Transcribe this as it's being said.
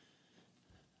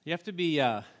You have to be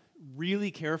really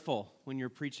careful when you're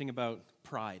preaching about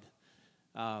pride.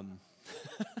 Um,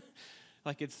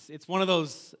 like it's one of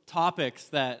those topics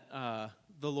that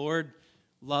the Lord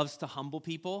loves to humble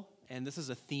people, and this is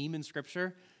a theme in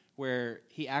Scripture where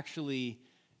He actually,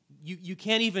 you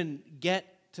can't even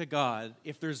get to God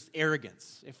if there's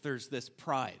arrogance, if there's this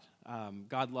pride.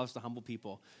 God loves to humble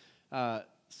people.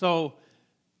 So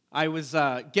I was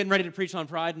getting ready to preach on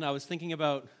pride, and I was thinking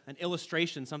about an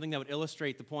illustration, something that would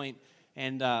illustrate the point.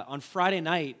 And on Friday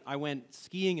night, I went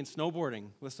skiing and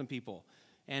snowboarding with some people.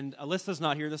 And Alyssa's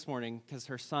not here this morning because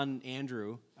her son,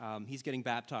 Andrew, he's getting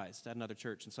baptized at another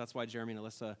church. And so that's why Jeremy and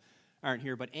Alyssa aren't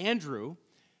here. But Andrew,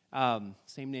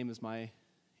 same name as my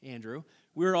Andrew,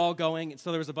 we were all going. And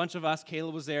so there was a bunch of us.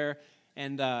 Caleb was there.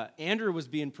 And Andrew was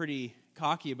being pretty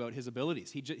cocky about his abilities.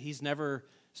 He's never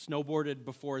snowboarded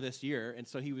before this year, and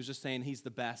so he was just saying he's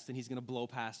the best, and he's going to blow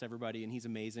past everybody, and he's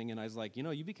amazing. And I was like,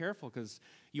 you be careful, because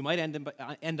you might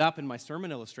end up in my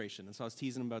sermon illustration. And so I was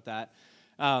teasing him about that.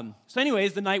 So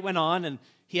anyways, the night went on, and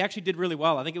he actually did really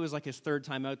well. I think it was like his third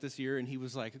time out this year, and he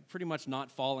was like pretty much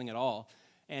not falling at all.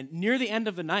 And near the end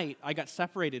of the night, I got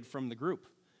separated from the group.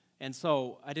 And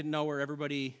so I didn't know where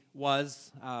everybody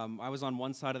was. I was on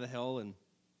one side of the hill, and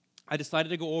I decided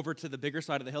to go over to the bigger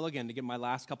side of the hill again to get my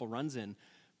last couple runs in,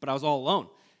 but I was all alone.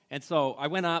 And so I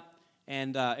went up,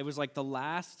 and it was like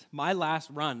my last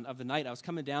run of the night. I was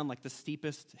coming down like the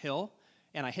steepest hill,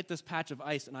 and I hit this patch of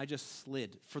ice, and I just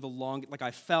slid for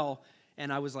I fell,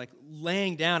 and I was like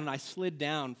laying down, and I slid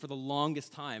down for the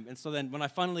longest time. And so then when I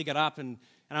finally got up, and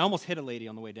I almost hit a lady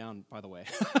on the way down, by the way.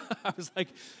 I was like,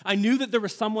 I knew that there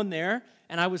was someone there,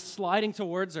 and I was sliding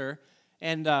towards her,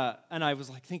 and I was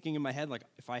like thinking in my head, like,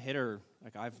 if I hit her,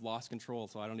 like, I've lost control,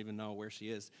 so I don't even know where she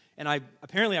is. And I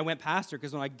went past her,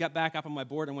 because when I got back up on my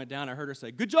board and went down, I heard her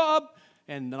say, "Good job!"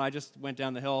 And then I just went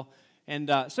down the hill. And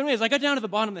so anyways, I got down to the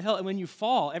bottom of the hill, and when you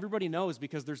fall, everybody knows,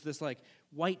 because there's this like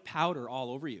white powder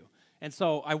all over you. And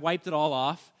so I wiped it all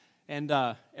off, and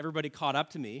everybody caught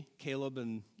up to me. Caleb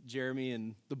and Jeremy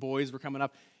and the boys were coming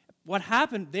up. What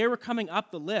happened, they were coming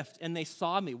up the lift, and they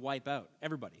saw me wipe out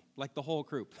everybody, like the whole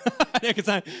group.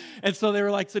 And so they were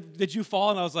like, "So did you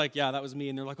fall?" And I was like, "Yeah, that was me."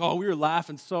 And they're like, "Oh, we were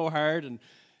laughing so hard."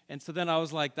 And so then I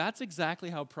was like, that's exactly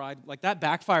how pride, like that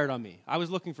backfired on me. I was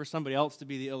looking for somebody else to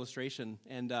be the illustration,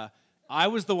 and I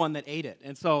was the one that ate it.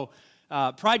 And so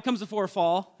pride comes before a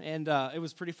fall, and it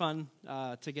was pretty fun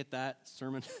to get that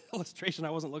sermon illustration. I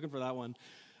wasn't looking for that one.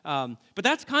 But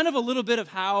that's kind of a little bit of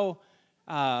how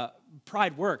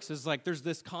pride works, is like there's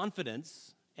this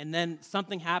confidence, and then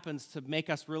something happens to make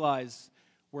us realize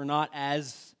we're not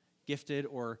as gifted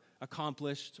or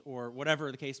accomplished or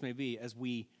whatever the case may be as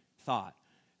we thought.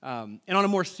 And on a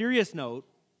more serious note,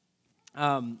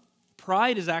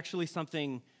 pride is actually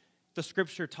something the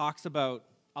Scripture talks about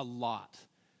a lot.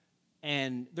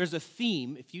 And there's a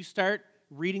theme. If you start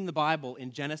reading the Bible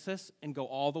in Genesis and go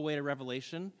all the way to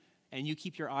Revelation, and you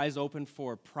keep your eyes open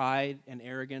for pride and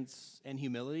arrogance and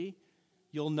humility,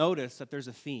 you'll notice that there's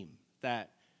a theme,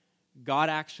 that God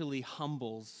actually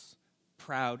humbles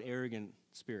proud, arrogant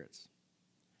spirits.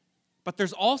 But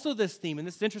there's also this theme, and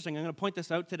this is interesting, I'm going to point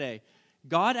this out today.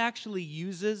 God actually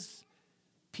uses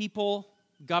people,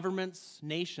 governments,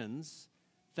 nations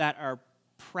that are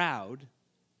proud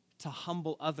to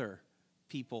humble other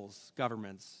people's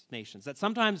governments, nations. That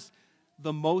sometimes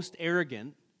the most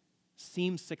arrogant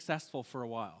seems successful for a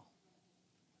while.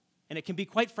 And it can be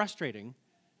quite frustrating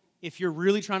if you're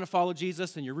really trying to follow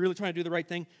Jesus and you're really trying to do the right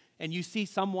thing, and you see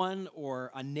someone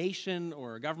or a nation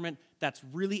or a government that's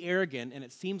really arrogant and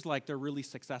it seems like they're really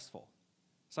successful.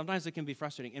 Sometimes it can be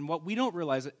frustrating. And what we don't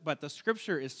realize, but the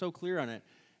Scripture is so clear on it,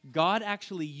 God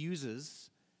actually uses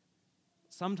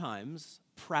sometimes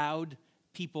proud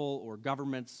people or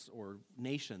governments or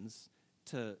nations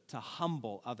to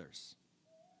humble others.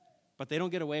 But they don't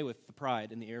get away with the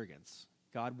pride and the arrogance.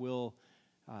 God will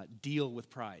deal with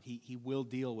pride. He will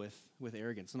deal with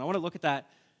arrogance. And I want to look at that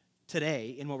today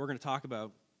in what we're going to talk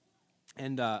about.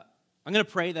 And I'm going to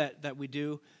pray that we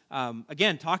do.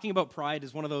 Again, talking about pride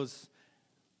is one of those,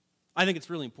 I think it's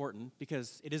really important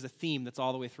because it is a theme that's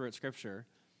all the way throughout Scripture.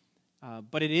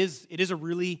 But it is a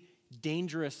really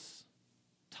dangerous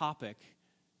topic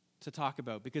to talk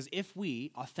about, because if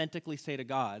we authentically say to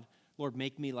God, "Lord,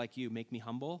 make me like you, make me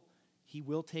humble," He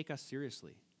will take us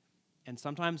seriously. And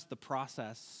sometimes the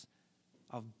process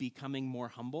of becoming more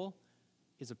humble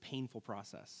is a painful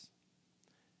process.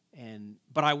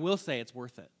 But I will say it's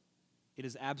worth it. It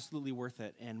is absolutely worth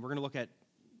it. And we're going to look at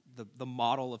the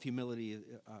model of humility,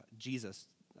 Jesus,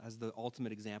 as the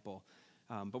ultimate example.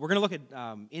 But we're going to look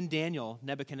at, in Daniel,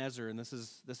 Nebuchadnezzar, and this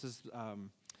is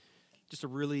just a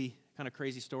really kind of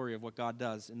crazy story of what God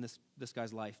does in this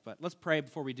guy's life. But let's pray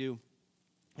before we do.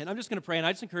 And I'm just going to pray, and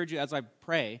I just encourage you as I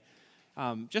pray,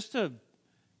 just to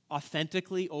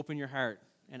authentically open your heart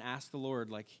and ask the Lord,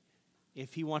 like,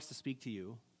 if he wants to speak to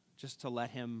you, just to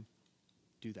let him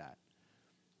do that.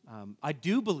 I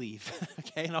do believe,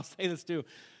 okay, and I'll say this too,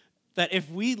 that if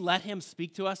we let him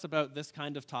speak to us about this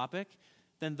kind of topic,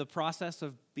 then the process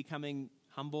of becoming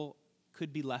humble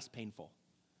could be less painful.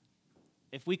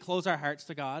 If we close our hearts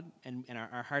to God and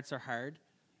our hearts are hard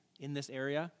in this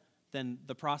area, then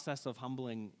the process of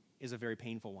humbling is a very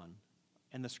painful one.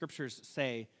 And the scriptures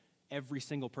say every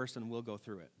single person will go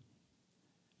through it.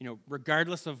 You know,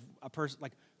 regardless of a person,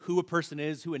 like who a person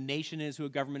is, who a nation is, who a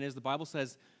government is, the Bible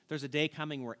says there's a day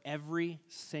coming where every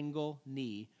single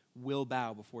knee will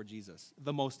bow before Jesus.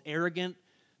 The most arrogant,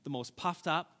 the most puffed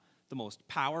up, the most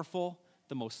powerful,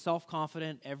 the most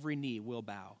self-confident, every knee will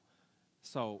bow.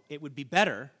 So it would be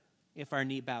better if our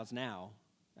knee bows now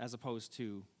as opposed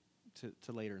to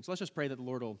later. And so let's just pray that the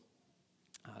Lord will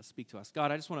speak to us.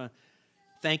 God, I just want to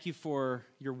thank you for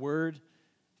your word.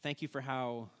 Thank you for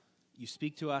how you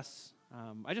speak to us.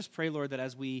 I just pray, Lord, that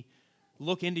as we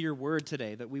look into your word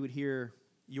today, that we would hear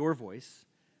your voice.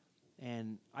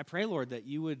 And I pray, Lord, that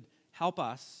you would help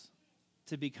us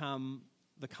to become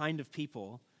the kind of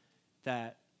people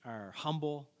that are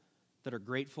humble, that are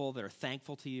grateful, that are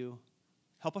thankful to you.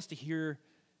 Help us to hear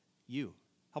you.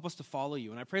 Help us to follow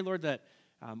you. And I pray, Lord, that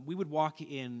we would walk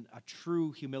in a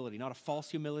true humility, not a false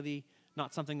humility,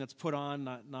 not something that's put on,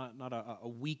 not a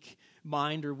weak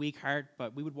mind or weak heart,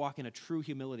 but we would walk in a true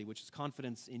humility, which is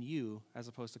confidence in you as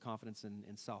opposed to confidence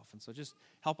in self. And so just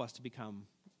help us to become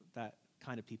that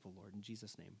kind of people, Lord. In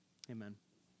Jesus' name, amen.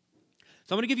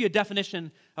 So I'm going to give you a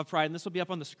definition of pride, and this will be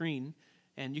up on the screen,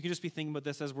 and you can just be thinking about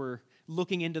this as we're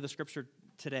looking into the scripture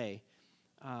today.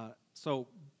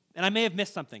 And I may have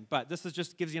missed something, but this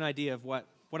just gives you an idea of what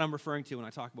I'm referring to when I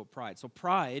talk about pride. So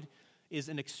pride is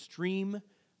an extreme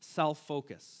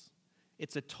self-focus.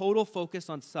 It's a total focus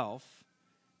on self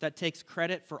that takes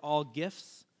credit for all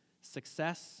gifts,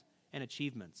 success, and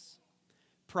achievements.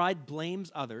 Pride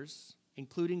blames others,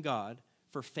 including God,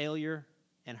 for failure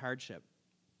and hardship.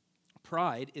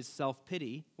 Pride is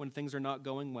self-pity when things are not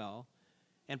going well,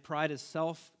 and pride is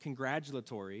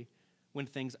self-congratulatory when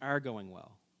things are going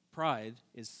well. Pride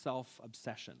is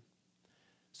self-obsession.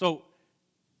 So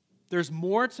there's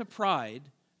more to pride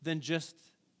than just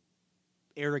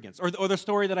arrogance, or the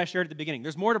story that I shared at the beginning.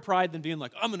 There's more to pride than being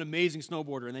like, I'm an amazing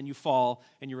snowboarder, and then you fall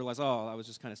and you realize, oh, I was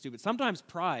just kind of stupid. Sometimes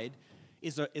pride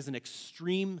is an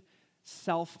extreme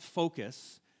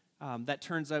self-focus that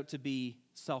turns out to be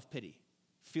self-pity,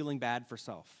 feeling bad for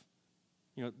self.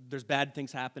 You know, there's bad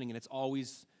things happening, and it's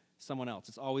always someone else.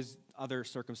 It's always other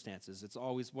circumstances. It's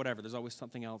always whatever. There's always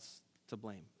something else to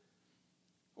blame.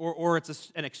 Or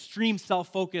it's an extreme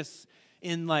self-focus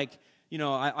in like, you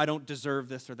know, I don't deserve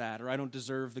this or that, or I don't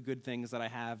deserve the good things that I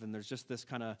have, and there's just this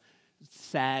kind of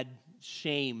sad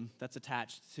shame that's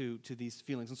attached to these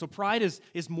feelings. And so pride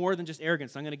is more than just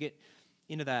arrogance. I'm going to get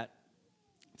into that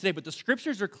today, but the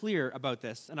scriptures are clear about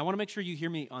this, and I want to make sure you hear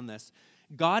me on this.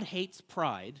 God hates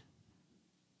pride,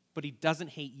 but he doesn't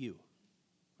hate you.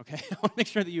 Okay? I want to make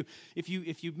sure that if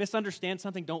you misunderstand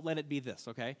something, don't let it be this,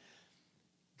 okay?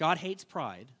 God hates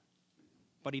pride,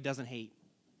 but he doesn't hate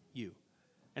you.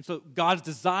 And so God's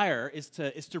desire is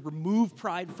to remove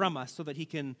pride from us so that he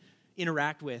can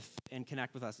interact with and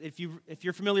connect with us. If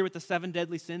you're familiar with the 7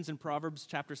 deadly sins in Proverbs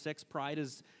chapter 6, pride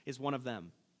is one of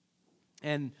them.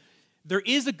 And there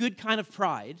is a good kind of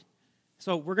pride.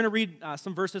 So we're going to read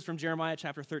some verses from Jeremiah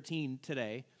chapter 13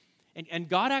 today. And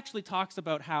God actually talks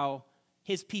about how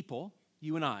his people,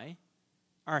 you and I,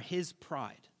 are his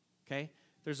pride. Okay?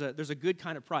 There's a good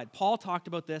kind of pride. Paul talked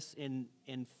about this in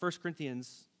 1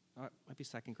 Corinthians, might be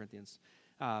 2 Corinthians,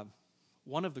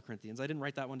 one of the Corinthians. I didn't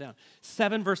write that one down.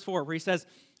 7 verse 4, where he says,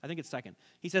 I think it's 2nd.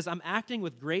 He says, I'm acting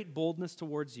with great boldness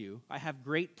towards you. I have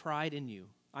great pride in you.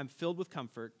 I'm filled with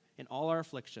comfort. In all our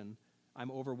affliction,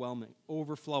 I'm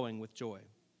overflowing with joy.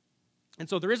 And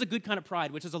so there is a good kind of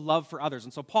pride, which is a love for others.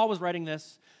 And so Paul was writing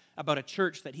this about a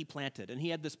church that he planted, and he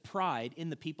had this pride in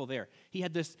the people there. He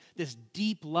had this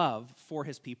deep love for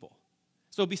his people.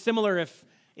 So it'd be similar if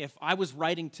I was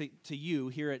writing to you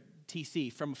here at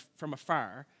TC from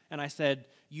afar, and I said,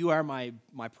 you are my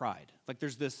pride. Like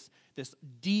there's this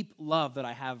deep love that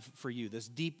I have for you, this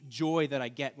deep joy that I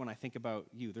get when I think about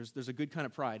you. There's a good kind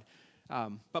of pride.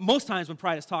 But most times when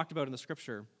pride is talked about in the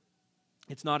scripture,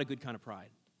 it's not a good kind of pride.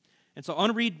 And so I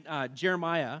want to read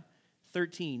Jeremiah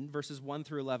 13, verses 1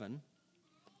 through 11.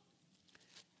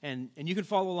 And you can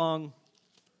follow along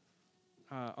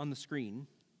on the screen.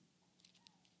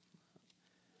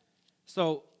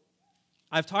 So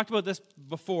I've talked about this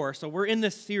before. So we're in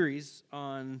this series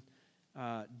on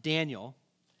Daniel.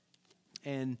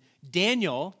 And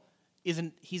Daniel, he's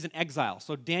an exile.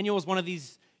 So Daniel is one of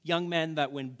these young men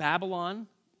that when Babylon,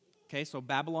 so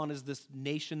Babylon is this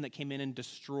nation that came in and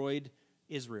destroyed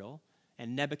Israel.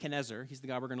 And Nebuchadnezzar, he's the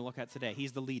guy we're going to look at today.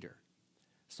 He's the leader.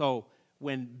 So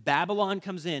when Babylon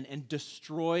comes in and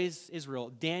destroys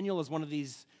Israel, Daniel is one of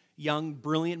these young,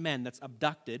 brilliant men that's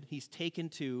abducted. He's taken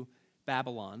to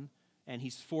Babylon, and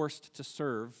he's forced to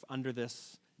serve under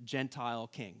this Gentile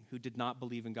king who did not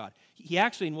believe in God. He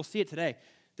actually, and we'll see it today,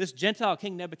 this Gentile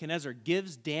king Nebuchadnezzar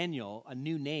gives Daniel a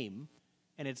new name,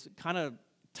 and it's kind of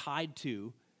tied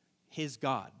to his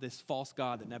God, this false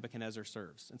god that Nebuchadnezzar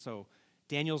serves. And so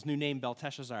Daniel's new name,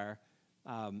 Belteshazzar,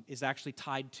 is actually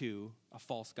tied to a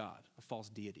false god, a false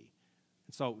deity.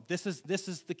 And so this is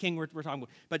the king we're talking about.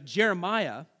 But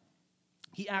Jeremiah,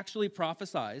 he actually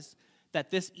prophesies that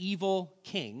this evil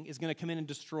king is going to come in and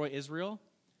destroy Israel,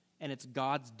 and it's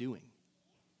God's doing,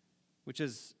 which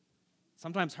is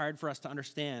sometimes hard for us to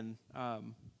understand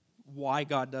why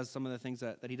God does some of the things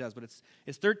that he does. But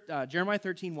it's Jeremiah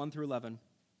 13, 1 through 11.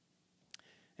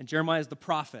 And Jeremiah is the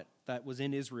prophet that was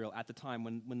in Israel at the time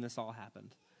when this all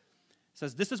happened. It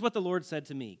says, "This is what the Lord said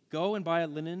to me, go and buy a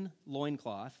linen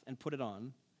loincloth and put it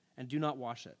on, and do not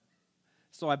wash it.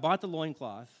 So I bought the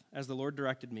loincloth as the Lord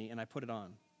directed me, and I put it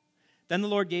on. Then the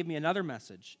Lord gave me another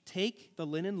message. Take the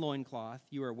linen loincloth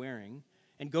you are wearing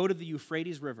and go to the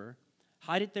Euphrates River.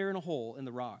 Hide it there in a hole in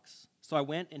the rocks. So I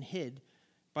went and hid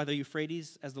by the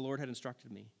Euphrates as the Lord had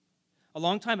instructed me. A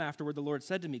long time afterward, the Lord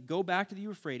said to me, go back to the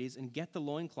Euphrates and get the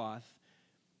loincloth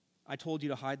I told you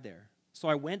to hide there. So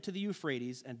I went to the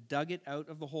Euphrates and dug it out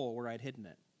of the hole where I had hidden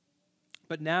it.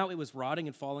 But now it was rotting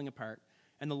and falling apart,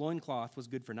 and the loincloth was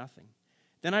good for nothing.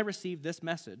 Then I received this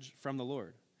message from the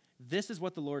Lord. This is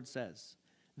what the Lord says.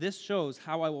 This shows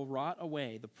how I will rot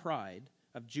away the pride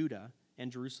of Judah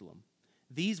and Jerusalem.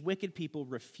 These wicked people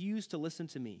refuse to listen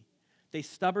to me. They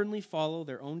stubbornly follow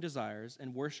their own desires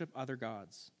and worship other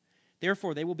gods.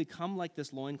 Therefore, they will become like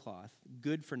this loincloth,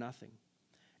 good for nothing.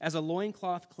 As a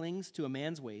loincloth clings to a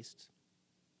man's waist,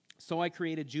 so I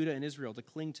created Judah and Israel to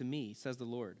cling to me, says the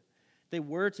Lord. They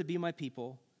were to be my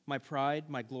people, my pride,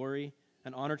 my glory,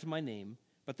 and honor to my name,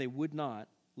 but they would not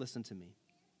listen to me."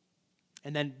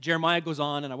 And then Jeremiah goes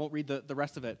on, and I won't read the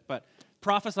rest of it, but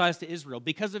prophesies to Israel,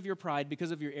 because of your pride,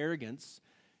 because of your arrogance,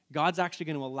 God's actually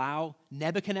going to allow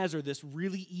Nebuchadnezzar, this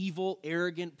really evil,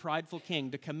 arrogant, prideful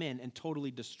king, to come in and totally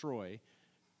destroy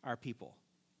our people.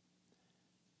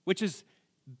 Which is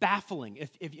baffling.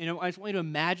 If I just want you to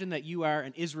imagine that you are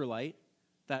an Israelite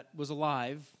that was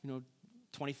alive,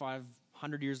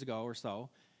 2,500 years ago or so,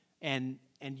 and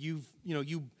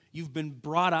you've been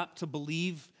brought up to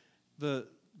believe the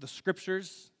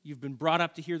scriptures. You've been brought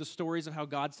up to hear the stories of how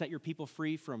God set your people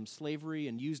free from slavery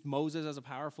and used Moses as a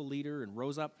powerful leader and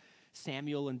rose up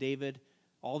Samuel and David,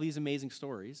 all these amazing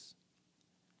stories.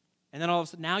 And then all of a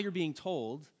sudden, now you're being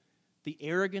told the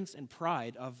arrogance and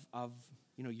pride of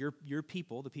your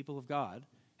people, the people of God,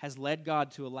 has led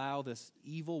God to allow this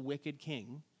evil, wicked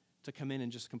king to come in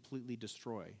and just completely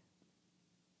destroy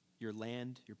your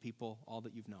land, your people, all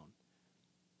that you've known.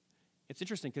 It's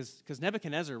interesting because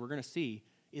Nebuchadnezzar, we're going to see,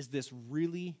 is this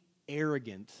really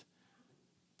arrogant,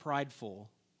 prideful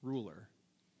ruler.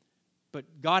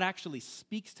 But God actually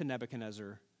speaks to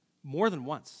Nebuchadnezzar more than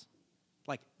once.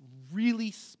 Like,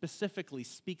 really specifically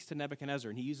speaks to Nebuchadnezzar.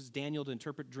 And he uses Daniel to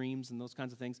interpret dreams and those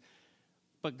kinds of things.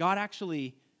 But God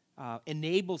actually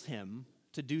enables him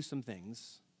to do some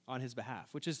things on his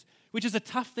behalf, which is a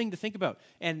tough thing to think about.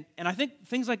 And I think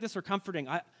things like this are comforting.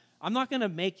 I'm not going to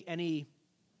make any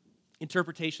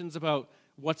interpretations about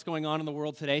what's going on in the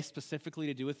world today specifically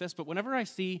to do with this, but whenever I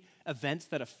see events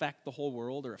that affect the whole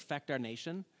world or affect our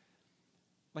nation,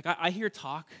 like I hear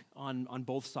talk on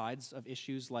both sides of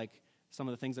issues, like some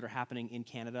of the things that are happening in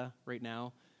Canada right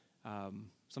now,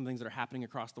 some things that are happening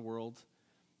across the world,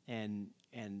 and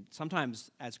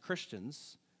sometimes as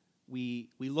Christians, we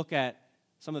look at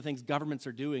some of the things governments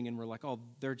are doing and we're like, oh,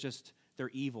 they're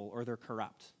evil or they're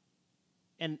corrupt.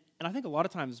 And I think a lot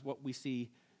of times what we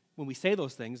see when we say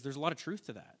those things, there's a lot of truth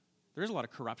to that. There is a lot of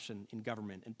corruption in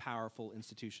government and powerful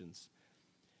institutions.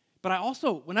 But I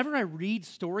also, whenever I read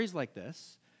stories like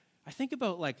this, I think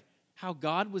about like how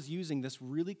God was using this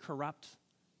really corrupt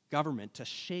government to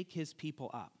shake his people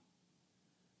up.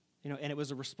 And it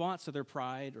was a response to their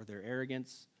pride or their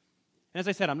arrogance. And as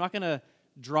I said, I'm not going to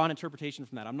draw an interpretation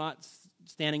from that. I'm not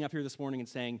standing up here this morning and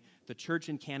saying the church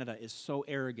in Canada is so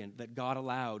arrogant that God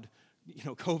allowed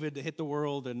COVID to hit the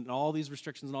world and all these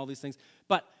restrictions and all these things.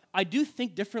 But I do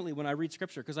think differently when I read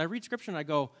Scripture, because I read Scripture and I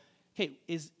go, okay,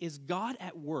 is God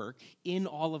at work in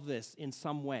all of this in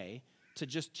some way to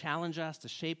just challenge us, to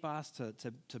shape us,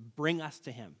 to bring us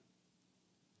to him?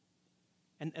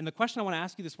 And the question I want to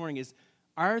ask you this morning is,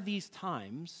 are these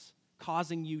times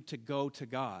causing you to go to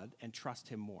God and trust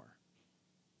him more?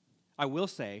 I will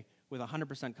say with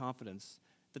 100% confidence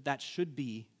that should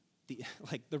be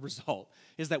the result,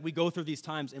 is that we go through these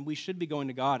times and we should be going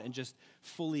to God and just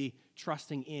fully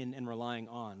trusting in and relying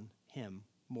on him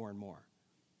more and more.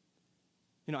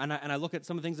 You know, and I look at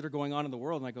some of the things that are going on in the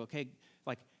world and I go, okay,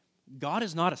 like, God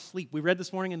is not asleep. We read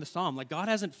this morning in the Psalm, like, God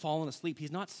hasn't fallen asleep.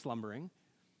 He's not slumbering.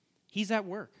 He's at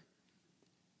work.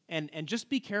 And just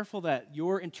be careful that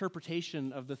your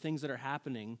interpretation of the things that are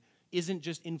happening isn't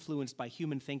just influenced by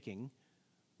human thinking,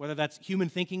 whether that's human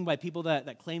thinking by people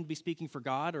that claim to be speaking for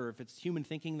God, or if it's human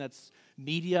thinking that's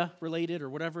media related or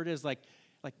whatever it is. Like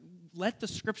let the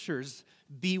scriptures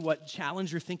be what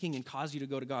challenge your thinking and cause you to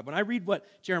go to God. When I read what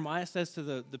Jeremiah says to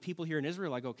the people here in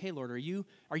Israel, I go, okay, Lord, are you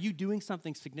doing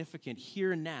something significant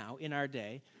here and now in our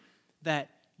day that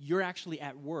you're actually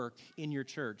at work in your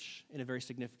church in a very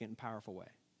significant and powerful way?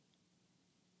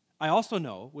 I also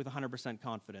know with 100%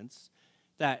 confidence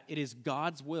that it is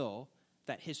God's will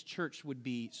that his church would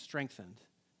be strengthened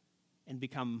and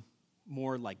become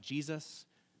more like Jesus,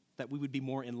 that we would be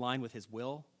more in line with his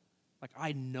will. Like,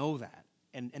 I know that.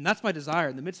 And that's my desire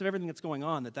in the midst of everything that's going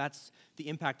on, that's the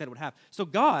impact that it would have. So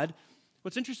God,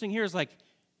 what's interesting here is, like,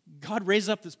 God raises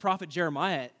up this prophet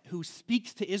Jeremiah who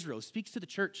speaks to Israel, speaks to the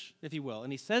church, if you will,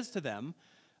 and he says to them,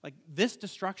 like, this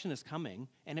destruction is coming,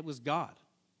 and it was God.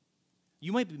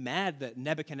 You might be mad that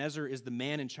Nebuchadnezzar is the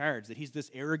man in charge, that he's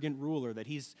this arrogant ruler, that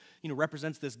he's,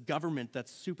 represents this government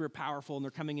that's super powerful and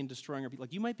they're coming and destroying our people.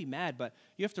 Like, you might be mad, but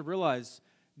you have to realize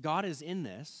God is in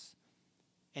this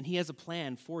and he has a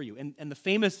plan for you. And the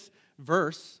famous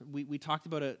verse, we talked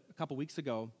about it a couple weeks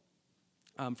ago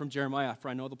from Jeremiah, for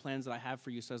I know the plans that I have for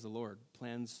you, says the Lord,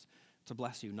 plans to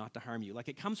bless you, not to harm you. Like,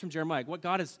 it comes from Jeremiah. What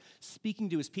God is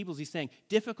speaking to his people is he's saying,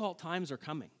 difficult times are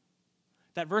coming.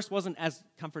 That verse wasn't as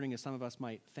comforting as some of us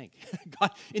might think.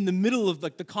 God, in the middle of the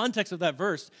context of that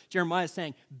verse, Jeremiah is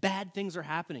saying, bad things are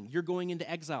happening. You're going into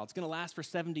exile. It's going to last for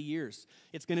 70 years.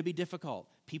 It's going to be difficult.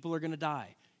 People are going to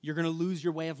die. You're going to lose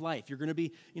your way of life. You're going to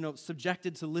be,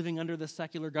 subjected to living under this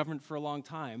secular government for a long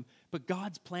time. But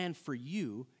God's plan for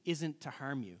you isn't to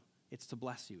harm you. It's to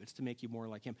bless you. It's to make you more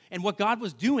like him. And what God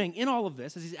was doing in all of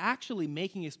this is he's actually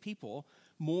making his people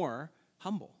more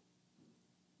humble.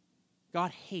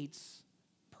 God hates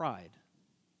pride.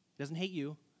 He doesn't hate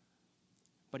you,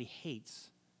 but he hates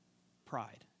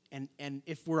pride. And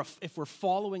if we're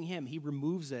following him, he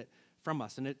removes it from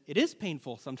us. And it is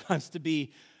painful sometimes to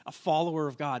be a follower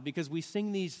of God, because we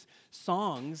sing these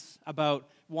songs about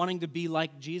wanting to be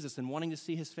like Jesus and wanting to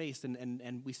see his face,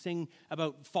 and we sing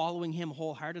about following him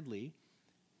wholeheartedly.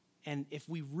 And if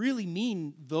we really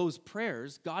mean those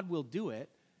prayers, God will do it,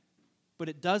 but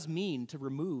it does mean to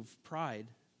remove pride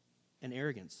and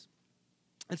arrogance.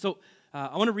 And so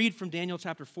I want to read from Daniel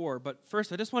chapter 4, but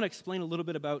first I just want to explain a little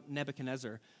bit about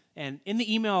Nebuchadnezzar. And in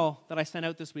the email that I sent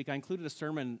out this week, I included a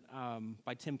sermon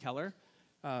by Tim Keller.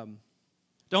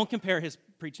 Don't compare his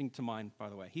preaching to mine, by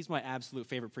the way. He's my absolute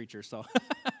favorite preacher, so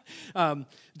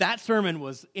that sermon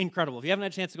was incredible. If you haven't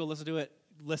had a chance to go listen to it,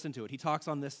 listen to it. He talks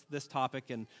on this topic,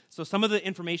 and so some of the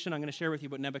information I'm going to share with you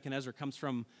about Nebuchadnezzar comes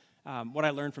from what I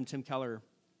learned from Tim Keller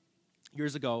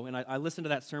years ago, and I listened to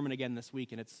that sermon again this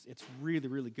week, and it's really,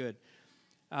 really good.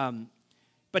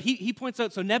 But he points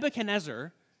out, so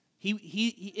Nebuchadnezzar,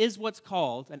 he is what's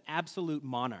called an absolute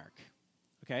monarch,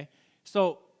 okay?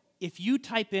 So if you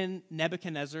type in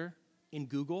Nebuchadnezzar in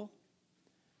Google,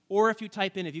 or if you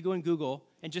go in Google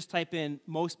and just type in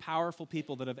most powerful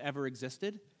people that have ever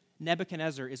existed,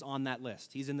 Nebuchadnezzar is on that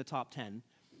list. He's in the top 10.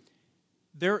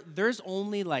 There's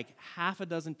only like half a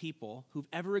dozen people who've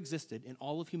ever existed in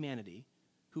all of humanity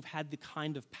who've had the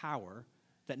kind of power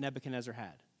that Nebuchadnezzar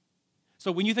had.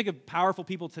 So when you think of powerful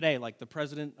people today, like the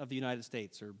President of the United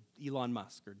States, or Elon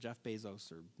Musk, or Jeff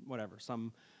Bezos, or whatever,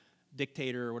 some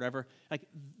dictator or whatever, like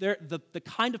the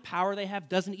kind of power they have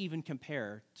doesn't even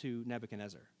compare to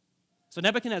Nebuchadnezzar. So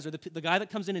Nebuchadnezzar, the guy that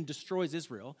comes in and destroys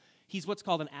Israel, he's what's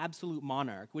called an absolute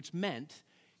monarch, which meant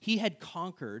he had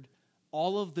conquered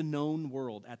all of the known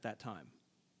world at that time.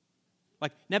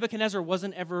 Like, Nebuchadnezzar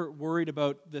wasn't ever worried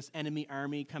about this enemy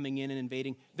army coming in and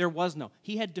invading. There was no.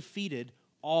 He had defeated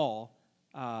all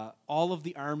of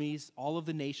the armies, all of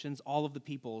the nations, all of the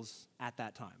peoples at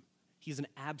that time. He's an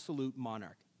absolute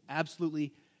monarch,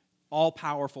 absolutely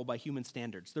all-powerful by human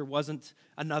standards. There wasn't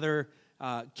another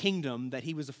kingdom that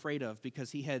he was afraid of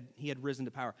because he had risen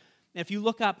to power. And if you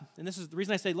look up, and this is the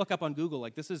reason I say look up on Google,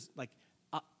 like, this is like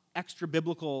extra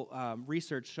biblical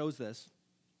research shows this,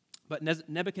 but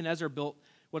Nebuchadnezzar built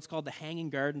what's called the Hanging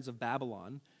Gardens of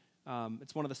Babylon.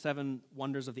 It's one of the 7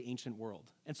 wonders of the ancient world.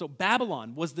 And so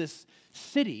Babylon was this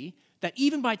city that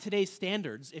even by today's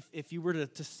standards, if you were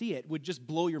to see it, would just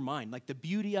blow your mind. Like the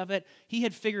beauty of it. He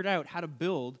had figured out how to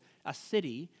build a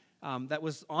city that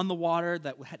was on the water,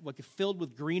 that had filled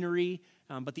with greenery,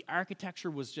 but the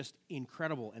architecture was just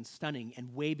incredible and stunning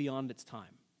and way beyond its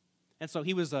time. And so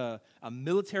he was a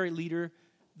military leader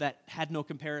that had no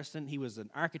comparison. He was an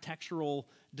architectural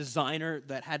designer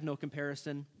that had no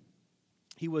comparison.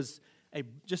 He was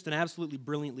just an absolutely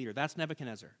brilliant leader. That's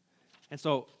Nebuchadnezzar. And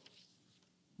so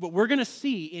what we're going to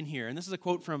see in here, and this is a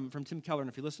quote from Tim Keller, and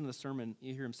if you listen to the sermon,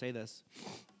 you hear him say this.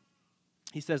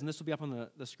 He says, and this will be up on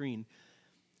the screen,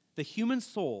 the human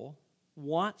soul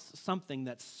wants something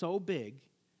that's so big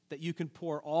that you can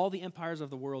pour all the empires of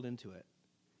the world into it,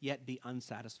 yet be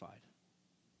unsatisfied.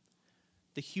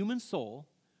 The human soul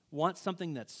wants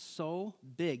something that's so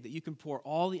big that you can pour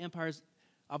all the empires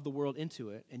of the world into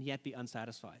it and yet be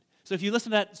unsatisfied. So if you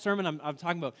listen to that sermon I'm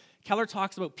talking about, Keller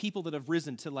talks about people that have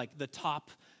risen to like the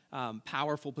top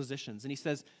powerful positions. And he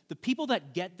says, the people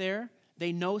that get there,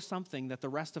 they know something that the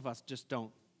rest of us just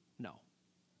don't know.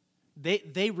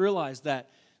 They realize that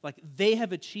like they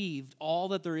have achieved all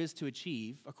that there is to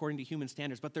achieve according to human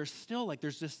standards, but there's still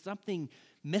there's just something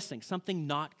missing, something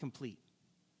not complete.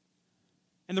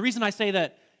 And the reason I say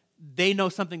that they know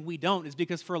something we don't is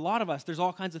because for a lot of us, there's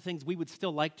all kinds of things we would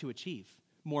still like to achieve.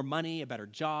 More money, a better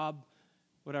job,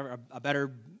 whatever, a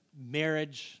better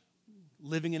marriage,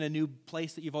 living in a new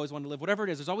place that you've always wanted to live, whatever it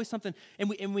is, there's always something.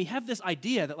 And we have this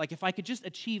idea that like if I could just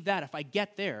achieve that, if I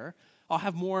get there, I'll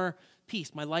have more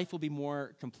peace. My life will be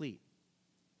more complete.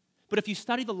 But if you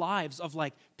study the lives of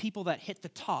like people that hit the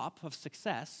top of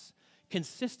success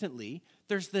consistently,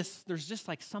 there's just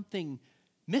like something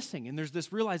missing, and there's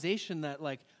this realization that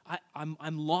like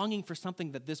I'm longing for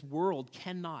something that this world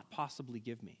cannot possibly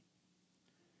give me.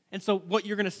 And so what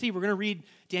you're going to see, we're going to read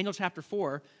Daniel chapter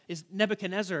 4, is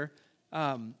Nebuchadnezzar.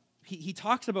 He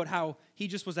talks about how he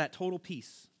just was at total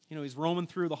peace. You know, he's roaming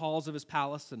through the halls of his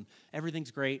palace and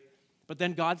everything's great. But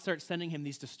then God starts sending him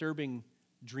these disturbing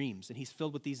dreams, and he's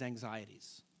filled with these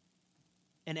anxieties.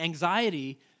 And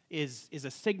anxiety is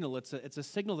a signal. It's a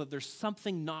signal that there's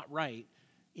something not right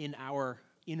in our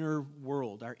inner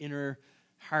world, our inner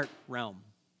heart realm,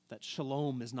 that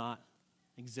shalom is not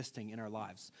existing in our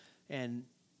lives. And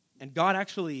God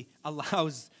actually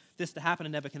allows this to happen to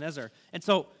Nebuchadnezzar. And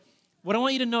so what I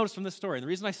want you to notice from this story, and the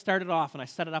reason I started off and I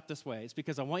set it up this way is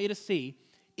because I want you to see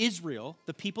Israel,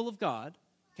 the people of God,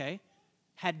 okay,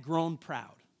 had grown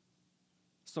proud.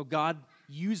 So God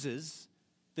uses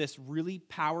this really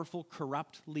powerful,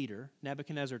 corrupt leader,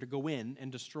 Nebuchadnezzar, to go in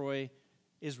and destroy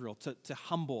Israel, to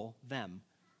humble them,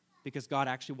 because God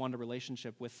actually wanted a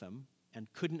relationship with them and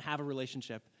couldn't have a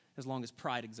relationship as long as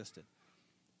pride existed.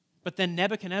 But then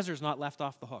Nebuchadnezzar's not left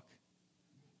off the hook.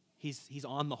 He's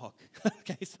on the hook,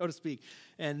 okay, so to speak.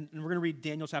 And we're going to read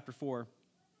Daniel chapter 4.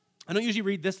 I don't usually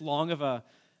read this long of a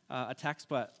text,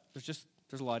 but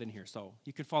there's a lot in here, so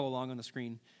you can follow along on the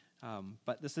screen.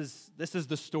 But this is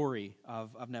the story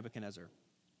of Nebuchadnezzar. It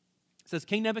says,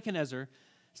 King Nebuchadnezzar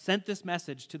sent this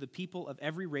message to the people of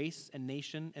every race and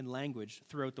nation and language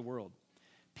throughout the world.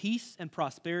 Peace and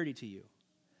prosperity to you.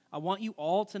 I want you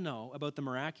all to know about the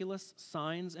miraculous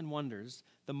signs and wonders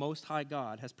the Most High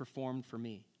God has performed for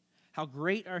me. How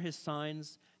great are his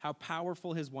signs, how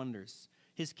powerful his wonders.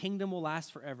 His kingdom will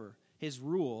last forever, his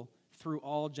rule through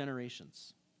all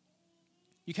generations.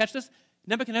 You catch this?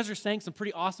 Nebuchadnezzar is saying some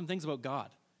pretty awesome things about God.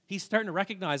 He's starting to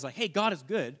recognize, like, hey, God is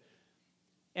good.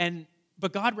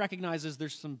 But God recognizes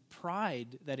there's some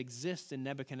pride that exists in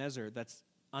Nebuchadnezzar that's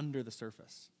under the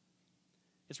surface.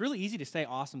 It's really easy to say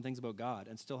awesome things about God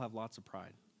and still have lots of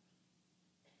pride.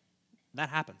 That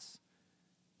happens.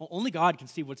 Well, only God can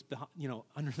see what's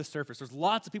under the surface. There's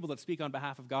lots of people that speak on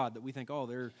behalf of God that we think, oh,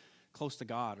 they're close to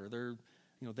God, or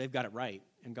they've got it right.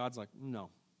 And God's like, no,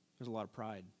 there's a lot of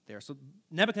pride there. So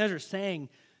Nebuchadnezzar is saying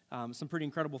some pretty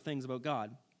incredible things about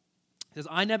God. He says,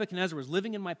 I, Nebuchadnezzar, was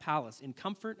living in my palace in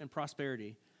comfort and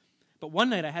prosperity. But one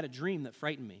night I had a dream that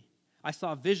frightened me. I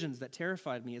saw visions that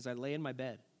terrified me as I lay in my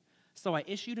bed. So I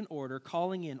issued an order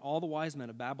calling in all the wise men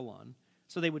of Babylon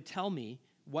so they would tell me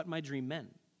what my dream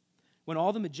meant. When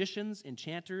all the magicians,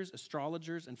 enchanters,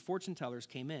 astrologers, and fortune tellers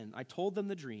came in, I told them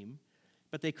the dream,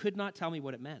 but they could not tell me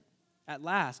what it meant. At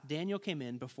last, Daniel came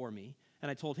in before me, and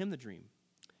I told him the dream.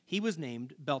 He was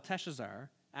named Belteshazzar,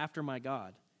 after my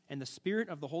God, and the spirit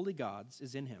of the holy gods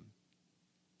is in him.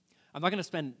 I'm not going to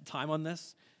spend time on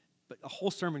this, but a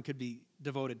whole sermon could be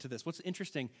devoted to this. What's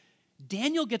interesting,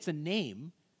 Daniel gets a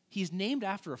name he's named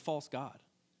after a false god.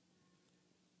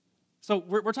 So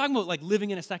we're talking about like living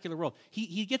in a secular world.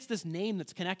 He gets this name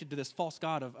that's connected to this false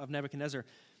god of Nebuchadnezzar.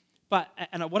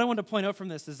 And what I want to point out from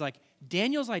this is like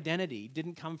Daniel's identity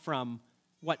didn't come from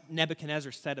what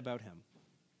Nebuchadnezzar said about him.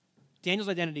 Daniel's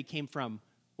identity came from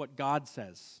what God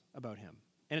says about him.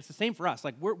 And it's the same for us.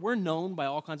 Like we're known by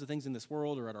all kinds of things in this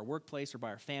world or at our workplace or by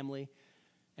our family.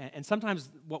 And sometimes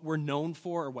what we're known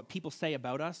for or what people say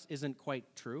about us isn't quite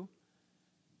true.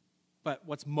 But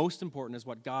what's most important is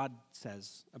what God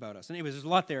says about us. Anyways, there's a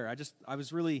lot there. I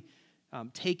was really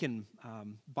taken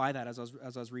by that as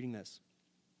I was reading this.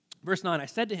 Verse 9, I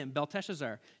said to him,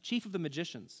 Belteshazzar, chief of the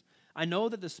magicians, I know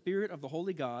that the spirit of the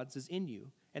holy gods is in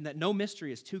you, and that no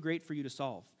mystery is too great for you to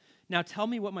solve. Now tell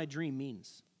me what my dream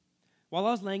means. While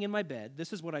I was laying in my bed,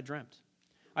 this is what I dreamt.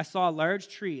 I saw a large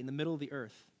tree in the middle of the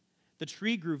earth. The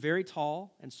tree grew very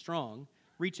tall and strong,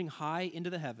 reaching high into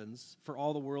the heavens for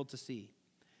all the world to see.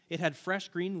 It had fresh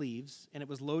green leaves, and it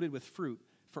was loaded with fruit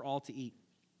for all to eat.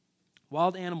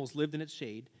 Wild animals lived in its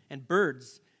shade, and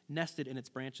birds nested in its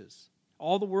branches.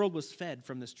 All the world was fed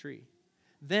from this tree.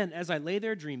 Then, as I lay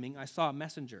there dreaming, I saw a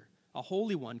messenger, a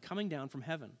holy one, coming down from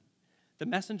heaven. The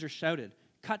messenger shouted,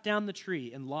 cut down the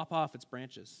tree and lop off its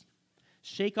branches.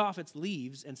 Shake off its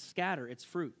leaves and scatter its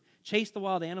fruit. Chase the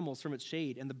wild animals from its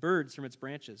shade and the birds from its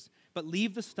branches, but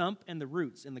leave the stump and the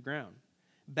roots in the ground.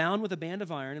 Bound with a band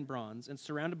of iron and bronze and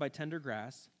surrounded by tender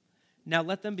grass, now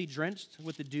let them be drenched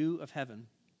with the dew of heaven,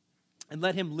 and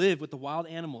let him live with the wild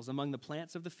animals among the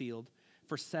plants of the field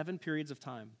for 7 periods of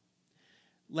time.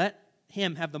 Let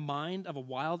him have the mind of a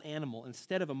wild animal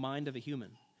instead of a mind of a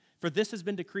human. For this has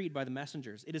been decreed by the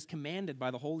messengers. It is commanded by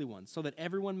the Holy One, so that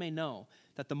everyone may know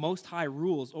that the Most High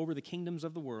rules over the kingdoms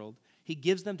of the world. He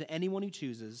gives them to anyone who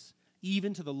chooses,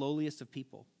 even to the lowliest of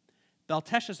people.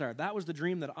 Belteshazzar, that was the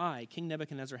dream that I, King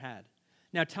Nebuchadnezzar, had.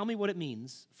 Now tell me what it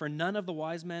means, for none of the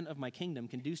wise men of my kingdom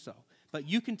can do so. But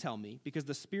you can tell me, because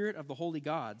the spirit of the holy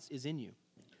gods is in you.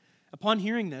 Upon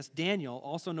hearing this, Daniel,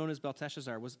 also known as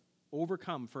Belteshazzar, was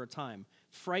overcome for a time,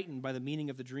 frightened by the meaning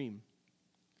of the dream.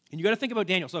 And you got to think about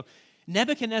Daniel. So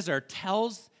Nebuchadnezzar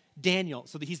tells Daniel,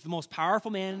 so that he's the most powerful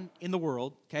man in the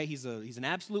world. Okay, he's an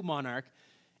absolute monarch,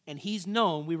 and he's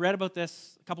known. We read about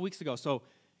this a couple weeks ago. So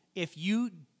if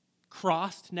you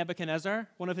crossed Nebuchadnezzar,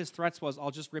 one of his threats was,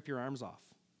 "I'll just rip your arms off,"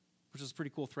 which is a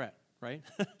pretty cool threat, right?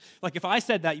 Like if I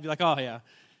said that, you'd be like, "Oh yeah,"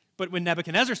 but when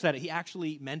Nebuchadnezzar said it, he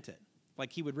actually meant it.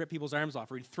 Like he would rip people's arms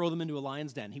off, or he'd throw them into a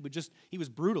lion's den. He was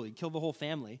brutal. He'd kill the whole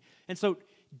family. And so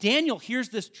Daniel hears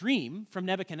this dream from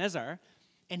Nebuchadnezzar,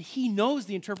 and he knows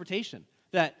the interpretation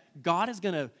that God is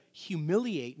going to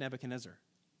humiliate Nebuchadnezzar.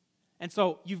 And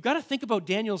so you've got to think about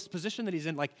Daniel's position that he's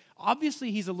in. Like,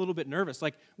 obviously he's a little bit nervous.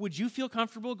 Like, would you feel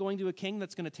comfortable going to a king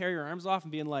that's going to tear your arms off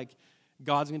and being like,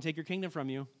 God's going to take your kingdom from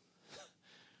you?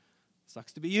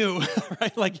 Sucks to be you,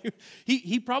 right? Like,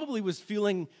 he probably was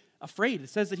feeling afraid. It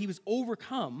says that he was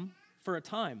overcome for a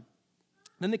time.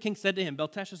 Then the king said to him,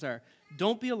 Belteshazzar,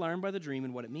 don't be alarmed by the dream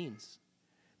and what it means.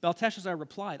 Belteshazzar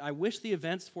replied, I wish the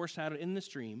events foreshadowed in this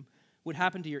dream would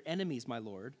happen to your enemies, my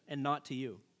lord, and not to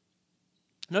you.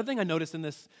 Another thing I noticed in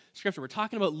this scripture, we're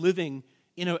talking about living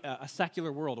in a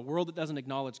secular world, a world that doesn't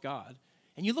acknowledge God.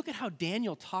 And you look at how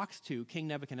Daniel talks to King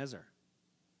Nebuchadnezzar.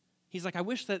 He's like, I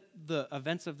wish that the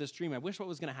events of this dream, I wish what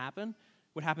was going to happen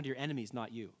would happen to your enemies,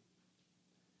 not you.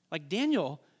 Like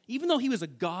Daniel, even though he was a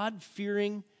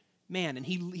God-fearing man, and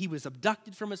he was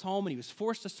abducted from his home, and he was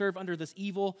forced to serve under this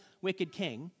evil, wicked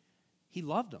king, he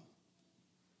loved him.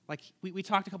 Like we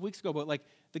talked a couple weeks ago about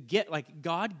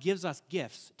God gives us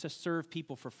gifts to serve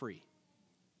people for free.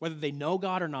 Whether they know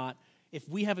God or not, if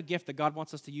we have a gift that God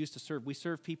wants us to use to serve, we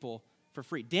serve people for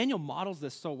free. Daniel models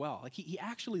this so well. Like he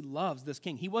actually loves this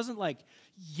king. He wasn't like,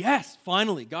 yes,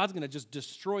 finally, God's going to just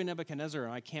destroy Nebuchadnezzar,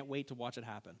 and I can't wait to watch it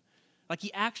happen. Like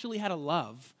he actually had a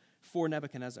love for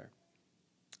Nebuchadnezzar.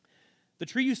 The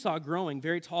tree you saw growing,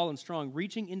 very tall and strong,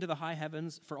 reaching into the high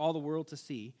heavens for all the world to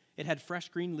see, it had fresh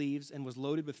green leaves and was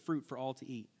loaded with fruit for all to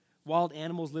eat. Wild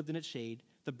animals lived in its shade.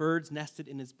 The birds nested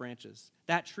in its branches.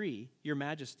 That tree, your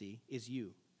majesty, is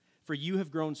you. For you have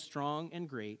grown strong and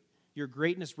great. Your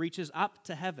greatness reaches up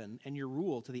to heaven, and your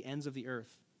rule to the ends of the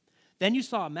earth. Then you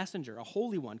saw a messenger, a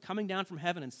holy one, coming down from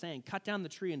heaven and saying, cut down the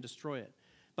tree and destroy it,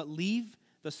 but leave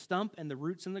the stump and the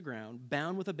roots in the ground,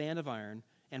 bound with a band of iron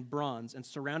and bronze and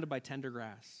surrounded by tender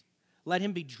grass. Let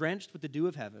him be drenched with the dew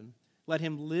of heaven. Let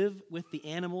him live with the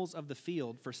animals of the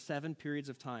field for 7 periods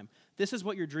of time. This is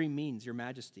what your dream means, your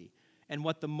majesty, and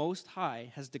what the Most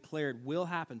High has declared will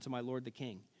happen to my lord the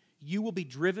king. You will be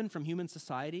driven from human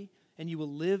society, and you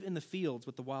will live in the fields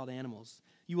with the wild animals.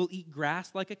 You will eat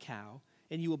grass like a cow,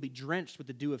 and you will be drenched with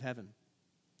the dew of heaven.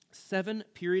 7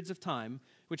 periods of time,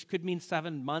 which could mean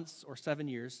 7 months or 7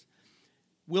 years,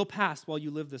 will pass while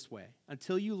you live this way,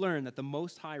 until you learn that the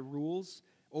Most High rules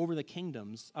over the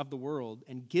kingdoms of the world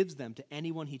and gives them to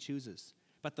anyone he chooses.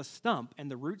 But the stump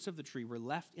and the roots of the tree were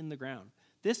left in the ground.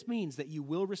 This means that you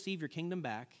will receive your kingdom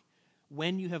back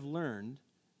when you have learned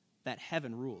that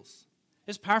heaven rules.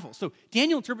 It's powerful. So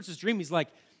Daniel interprets his dream. He's like,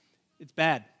 it's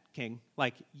bad, king.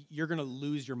 Like, you're going to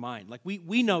lose your mind. Like,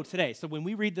 we know today. So when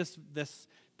we read this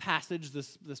passage,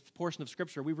 this portion of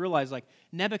Scripture, we realize, like,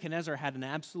 Nebuchadnezzar had an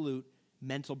absolute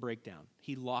mental breakdown.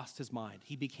 He lost his mind.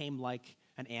 He became like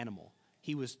an animal.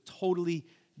 He was totally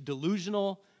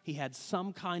delusional. He had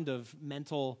some kind of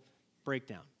mental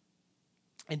breakdown.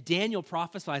 And Daniel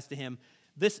prophesies to him,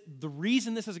 the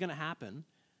reason this is going to happen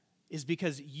is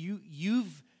because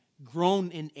you've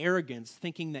grown in arrogance,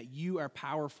 thinking that you are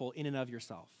powerful in and of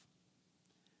yourself.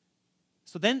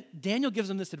 So then Daniel gives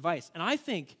him this advice. And I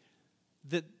think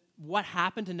that what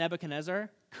happened to Nebuchadnezzar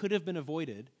could have been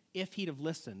avoided if he'd have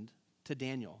listened to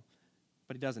Daniel.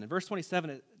 But he doesn't. In verse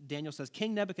 27, Daniel says,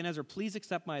 King Nebuchadnezzar, please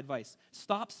accept my advice.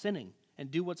 Stop sinning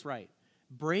and do what's right.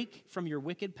 Break from your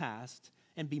wicked past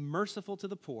and be merciful to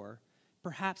the poor.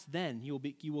 Perhaps then you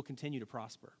will continue to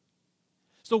prosper.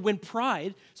 So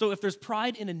if there's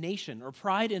pride in a nation or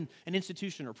pride in an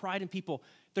institution or pride in people,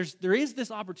 there is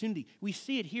this opportunity. We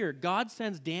see it here. God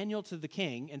sends Daniel to the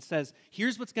king and says,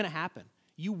 here's what's going to happen.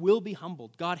 You will be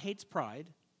humbled. God hates pride,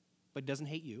 but he doesn't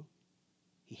hate you.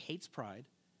 He hates pride,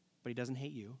 but he doesn't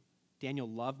hate you. Daniel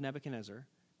loved Nebuchadnezzar,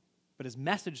 but his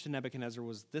message to Nebuchadnezzar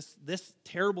was this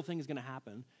terrible thing is going to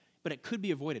happen, but it could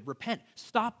be avoided. Repent.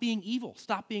 Stop being evil.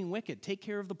 Stop being wicked. Take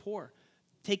care of the poor.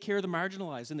 Take care of the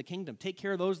marginalized in the kingdom. Take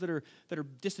care of those that are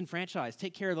disenfranchised.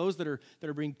 Take care of those that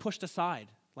are being pushed aside.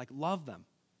 Like, love them.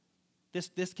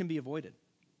 This can be avoided.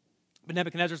 But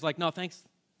Nebuchadnezzar's like, no, thanks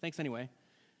anyway.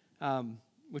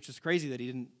 Which is crazy that he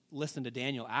didn't listen to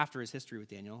Daniel after his history with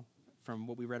Daniel, from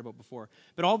what we read about before.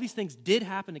 But all these things did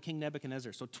happen to King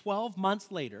Nebuchadnezzar. So 12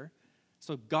 months later,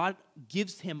 so God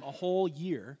gives him a whole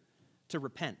year to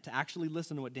repent, to actually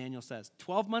listen to what Daniel says.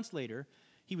 12 months later,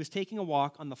 he was taking a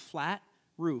walk on the flat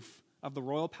roof of the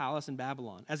royal palace in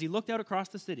Babylon. As he looked out across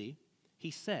the city,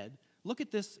 he said, look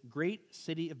at this great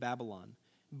city of Babylon.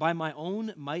 By my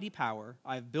own mighty power,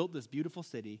 I have built this beautiful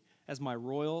city as my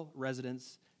royal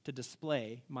residence to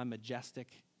display my majestic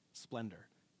splendor.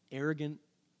 Arrogant,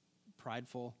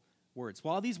 prideful words.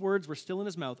 While these words were still in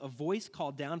his mouth, a voice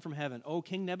called down from heaven, O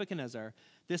King Nebuchadnezzar,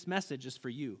 this message is for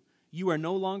you. You are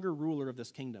no longer ruler of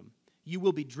this kingdom. You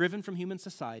will be driven from human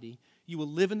society. You will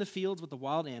live in the fields with the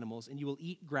wild animals, and you will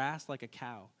eat grass like a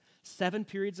cow. 7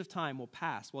 periods of time will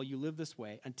pass while you live this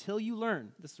way until you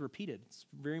learn, this is repeated, it's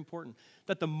very important,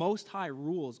 that the Most High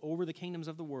rules over the kingdoms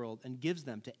of the world and gives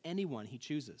them to anyone he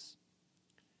chooses.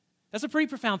 That's a pretty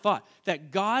profound thought,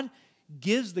 that God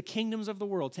gives the kingdoms of the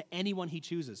world to anyone he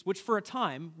chooses, which for a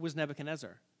time was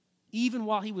Nebuchadnezzar, even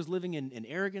while he was living in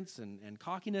arrogance and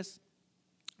cockiness.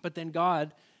 But then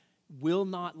God will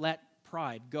not let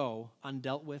pride go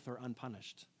undealt with or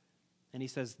unpunished. And he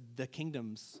says, the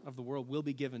kingdoms of the world will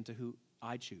be given to who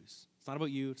I choose. It's not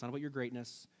about you. It's not about your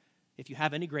greatness. If you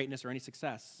have any greatness or any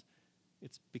success,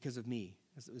 it's because of me,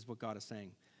 is what God is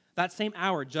saying. That same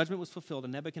hour, judgment was fulfilled,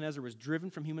 and Nebuchadnezzar was driven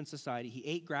from human society. He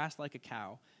ate grass like a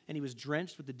cow, and he was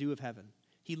drenched with the dew of heaven.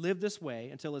 He lived this way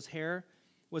until his hair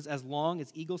was as long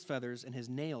as eagle's feathers, and his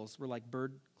nails were like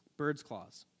bird's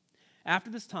claws. After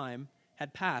this time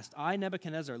had passed, I,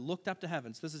 Nebuchadnezzar, looked up to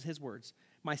heaven. So this is his words.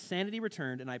 My sanity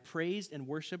returned, and I praised and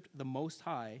worshipped the Most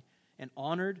High and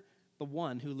honored the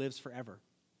one who lives forever.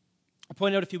 I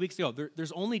pointed out a few weeks ago,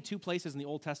 there's only 2 places in the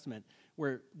Old Testament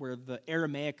where the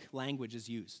Aramaic language is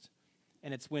used.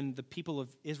 And it's when the people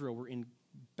of Israel were in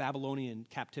Babylonian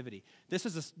captivity. This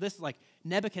is like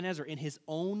Nebuchadnezzar in his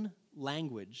own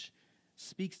language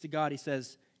speaks to God. He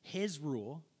says, his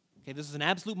rule. Okay, this is an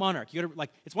absolute monarch.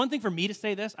 It's one thing for me to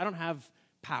say this. I don't have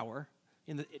power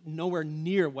nowhere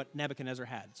near what Nebuchadnezzar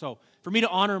had. So for me to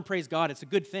honor and praise God, it's a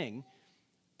good thing.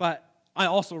 But I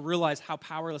also realize how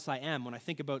powerless I am when I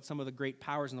think about some of the great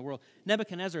powers in the world.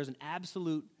 Nebuchadnezzar is an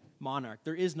absolute monarch.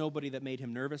 There is nobody that made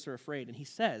him nervous or afraid. And he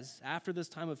says, after this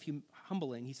time of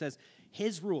humbling, he says,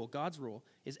 his rule, God's rule,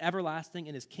 is everlasting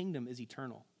and his kingdom is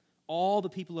eternal. All the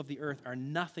people of the earth are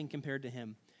nothing compared to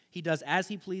him. He does as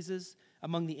he pleases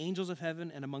among the angels of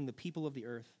heaven and among the people of the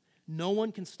earth. No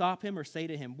one can stop him or say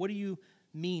to him, what do you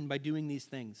mean by doing these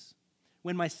things?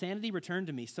 When my sanity returned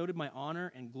to me, so did my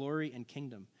honor and glory and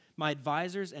kingdom. My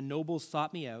advisors and nobles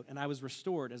sought me out, and I was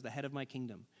restored as the head of my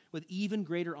kingdom, with even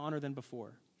greater honor than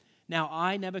before. Now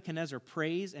I, Nebuchadnezzar,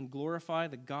 praise and glorify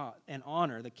the God and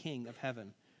honor the King of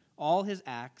heaven. All his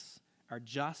acts are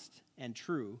just and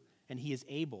true, and he is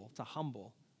able to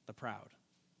humble the proud.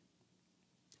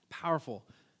 Powerful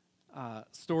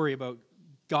story about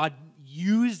God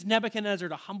used Nebuchadnezzar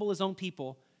to humble his own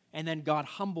people, and then God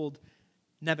humbled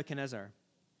Nebuchadnezzar.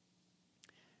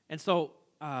 And so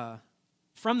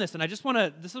from this, and this is what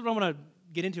I want to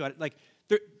get into. Like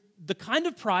the kind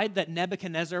of pride that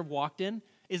Nebuchadnezzar walked in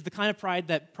is the kind of pride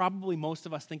that probably most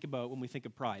of us think about when we think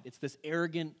of pride. It's this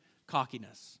arrogant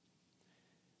cockiness.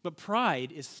 But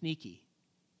pride is sneaky.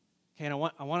 Okay, and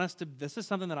I want us to, this is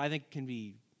something that I think can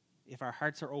be, if our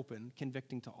hearts are open,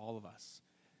 convicting to all of us.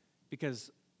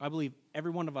 Because I believe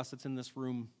every one of us that's in this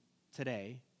room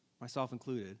today, myself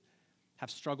included, have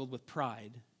struggled with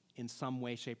pride in some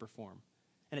way, shape, or form.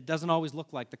 And it doesn't always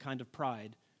look like the kind of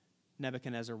pride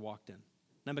Nebuchadnezzar walked in.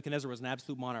 Nebuchadnezzar was an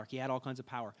absolute monarch. He had all kinds of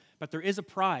power. But there is a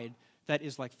pride that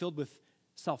is like filled with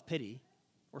self-pity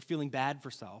or feeling bad for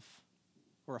self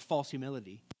or a false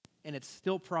humility. And it's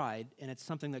still pride, and it's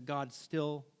something that God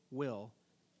still will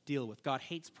deal with. God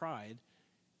hates pride,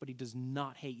 but he does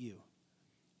not hate you.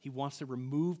 He wants to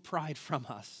remove pride from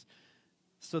us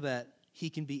so that he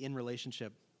can be in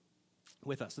relationship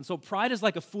with us. And so pride is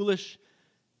like a foolish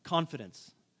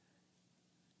confidence.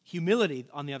 Humility,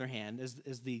 on the other hand,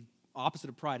 is the opposite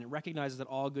of pride. It recognizes that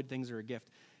all good things are a gift.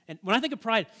 And when I think of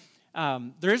pride,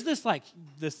 there is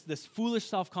this foolish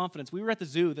self-confidence. We were at the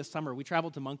zoo this summer. We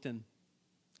traveled to Moncton,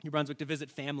 New Brunswick, to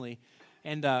visit family.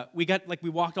 And we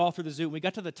walked all through the zoo. We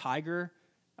got to the tiger,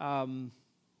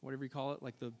 whatever you call it,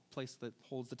 like the place that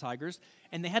holds the tigers.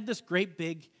 And they had this great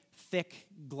big, thick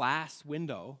glass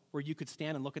window where you could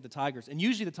stand and look at the tigers. And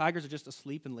usually the tigers are just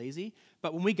asleep and lazy.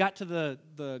 But when we got to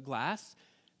the glass,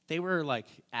 they were like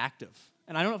active.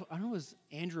 And I don't know if it was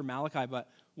Andrew or Malachi, but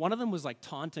one of them was like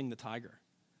taunting the tiger.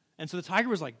 And so the tiger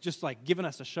was like just like giving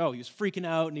us a show. He was freaking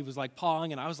out and he was like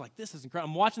pawing, and I was like, this is incredible.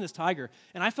 I'm watching this tiger,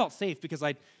 and I felt safe because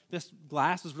this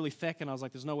glass was really thick, and I was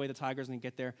like, there's no way the tiger's gonna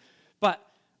get there. But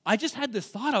I just had this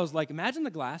thought. I was like, imagine the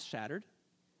glass shattered.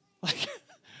 Like,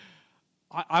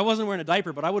 I wasn't wearing a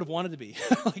diaper, but I would have wanted to be.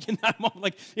 Like in that moment,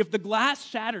 like if the glass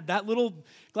shattered, that little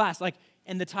glass, like,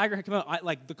 and the tiger had come out,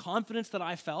 like the confidence that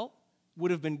I felt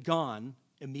would have been gone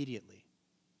immediately,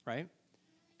 right?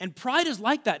 And pride is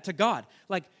like that to God.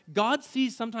 Like God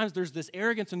sees sometimes there's this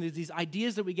arrogance and there's these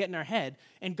ideas that we get in our head,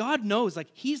 and God knows like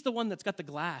he's the one that's got the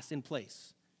glass in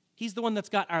place. He's the one that's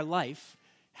got our life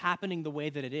happening the way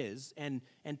that it is. And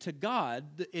to God,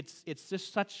 it's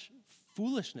just such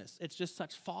foolishness. It's just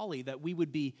such folly that we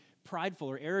would be prideful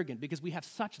or arrogant because we have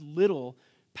such little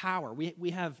power. We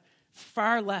have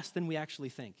far less than we actually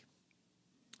think.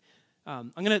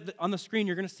 On the screen,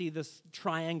 you're going to see this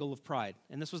triangle of pride.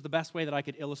 And this was the best way that I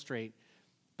could illustrate.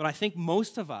 But I think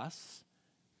most of us,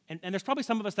 and there's probably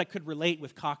some of us that could relate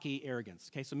with cocky arrogance.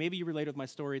 Okay, so maybe you relate with my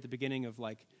story at the beginning of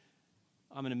like,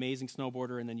 I'm an amazing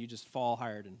snowboarder, and then you just fall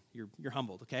hard and you're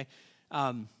humbled, okay?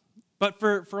 But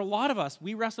for a lot of us,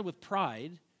 we wrestle with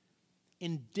pride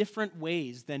in different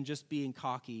ways than just being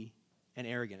cocky and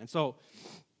arrogant. And so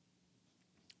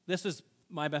this is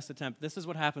my best attempt. This is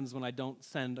what happens when I don't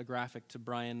send a graphic to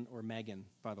Brian or Megan,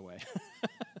 by the way.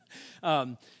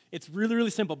 It's really,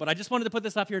 really simple, but I just wanted to put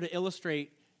this up here to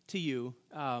illustrate to you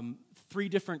three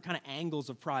different kind of angles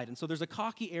of pride. And so there's a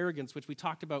cocky arrogance, which we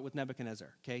talked about with Nebuchadnezzar,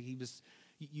 okay?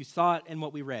 You saw it in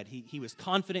what we read. He was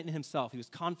confident in himself. He was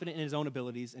confident in his own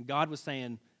abilities, and God was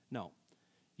saying, no,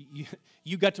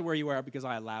 you got to where you are because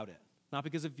I allowed it. Not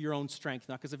because of your own strength,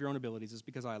 not because of your own abilities, it's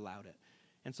because I allowed it.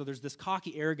 And so there's this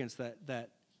cocky arrogance that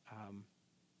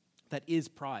is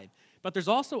pride. But there's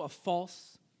also a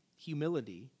false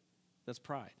humility that's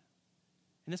pride.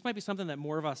 And this might be something that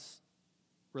more of us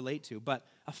relate to, but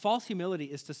a false humility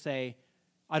is to say,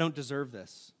 I don't deserve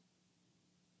this,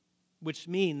 which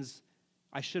means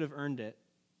I should have earned it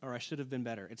or I should have been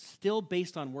better. It's still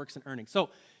based on works and earning. So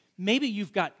maybe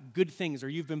you've got good things or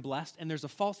you've been blessed, and there's a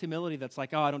false humility that's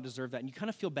like, oh, I don't deserve that, and you kind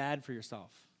of feel bad for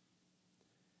yourself.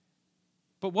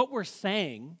 But what we're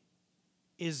saying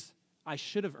is, I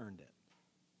should have earned it.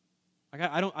 Like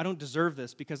I don't deserve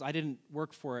this because I didn't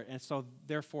work for it, and so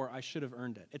therefore I should have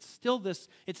earned it. It's still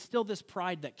this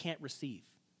pride that can't receive.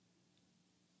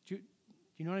 Do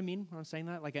you know what I mean when I'm saying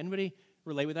that? Like anybody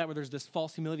relate with that, where there's this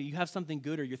false humility? You have something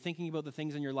good, or you're thinking about the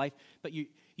things in your life, but you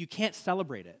can't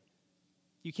celebrate it.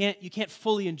 You can't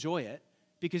fully enjoy it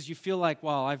because you feel like,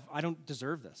 well, I don't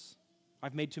deserve this.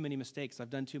 I've made too many mistakes.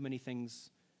 I've done too many things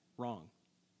wrong.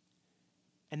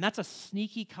 And that's a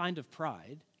sneaky kind of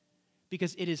pride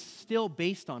because it is still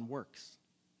based on works.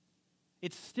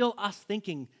 It's still us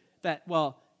thinking that,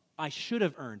 well, I should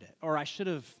have earned it, or I should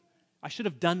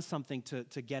have done something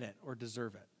to get it or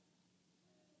deserve it.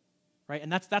 right? And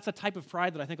that's a type of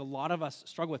pride that I think a lot of us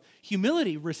struggle with.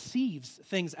 Humility receives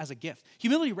things as a gift.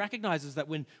 Humility recognizes that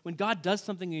when God does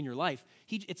something in your life,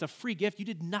 it's a free gift. You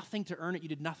did nothing to earn it. You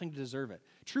did nothing to deserve it.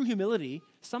 True humility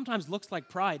sometimes looks like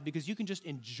pride because you can just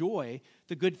enjoy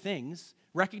the good things,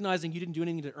 recognizing you didn't do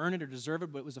anything to earn it or deserve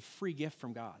it, but it was a free gift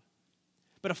from God.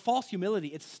 But a false humility,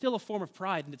 it's still a form of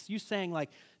pride, and it's you saying like,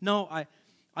 no, I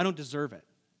don't deserve it.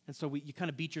 And so you kind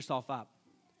of beat yourself up.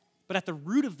 But at the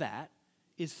root of that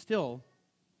is still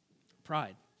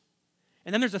pride.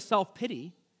 And then there's a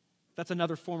self-pity. That's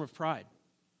another form of pride.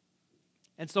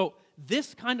 And so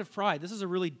this kind of pride, this is a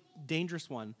really dangerous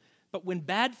one. But when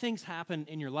bad things happen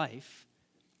in your life,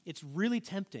 it's really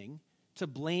tempting to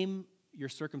blame your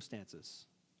circumstances.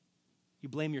 You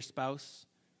blame your spouse.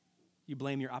 You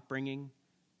blame your upbringing.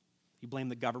 You blame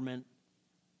the government.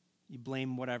 You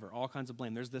blame whatever, all kinds of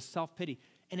blame. There's this self-pity,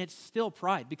 and it's still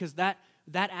pride because that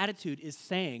attitude is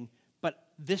saying, but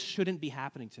this shouldn't be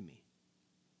happening to me.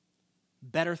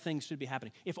 Better things should be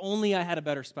happening. If only I had a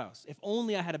better spouse. If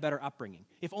only I had a better upbringing.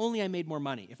 If only I made more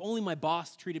money. If only my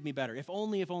boss treated me better. If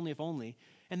only.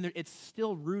 And it's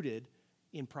still rooted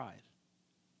in pride.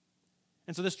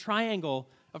 And so this triangle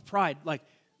of pride, like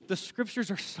the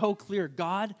scriptures are so clear.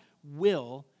 God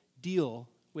will deal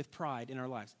with pride in our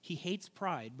lives. He hates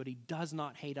pride, but he does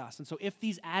not hate us. And so if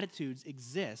these attitudes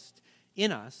exist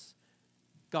in us,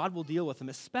 God will deal with them,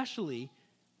 especially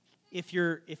if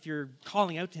you're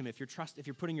calling out to him, if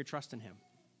you're putting your trust in him.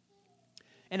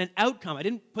 And an outcome, I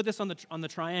didn't put this on the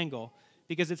triangle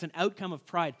because it's an outcome of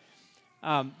pride.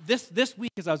 This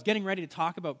week, as I was getting ready to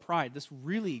talk about pride, this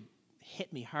really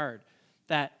hit me hard,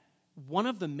 that one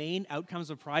of the main outcomes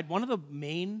of pride, one of the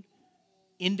main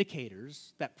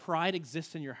indicators that pride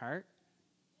exists in your heart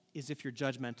is if you're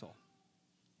judgmental.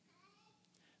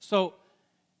 So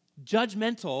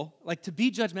judgmental, like to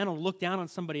be judgmental, look down on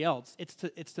somebody else, it's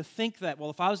to think that,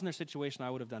 well, if I was in their situation, I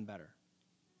would have done better.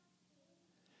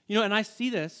 You know, and I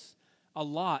see this a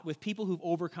lot with people who've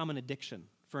overcome an addiction,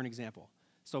 for an example.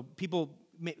 So people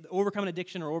overcome an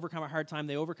addiction or overcome a hard time,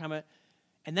 they overcome it,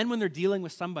 and then when they're dealing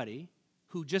with somebody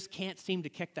who just can't seem to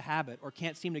kick the habit or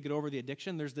can't seem to get over the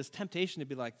addiction, there's this temptation to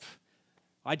be like,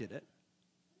 I did it.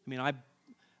 I mean,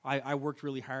 I worked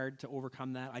really hard to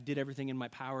overcome that. I did everything in my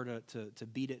power to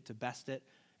beat it, to best it.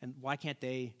 And why can't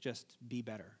they just be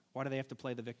better? Why do they have to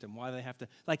play the victim? Why do they have to?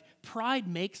 Like, pride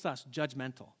makes us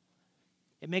judgmental.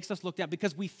 It makes us look down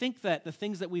because we think that the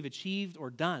things that we've achieved or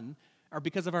done are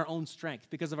because of our own strength,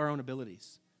 because of our own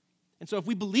abilities. And so if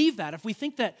we believe that, if we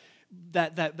think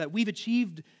that we've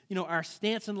achieved, you know, our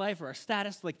stance in life or our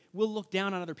status, like we'll look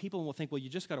down on other people and we'll think, well, you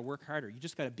just got to work harder. You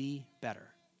just got to be better.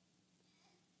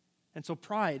 And so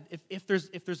pride, if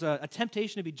there's a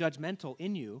temptation to be judgmental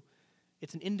in you,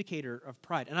 it's an indicator of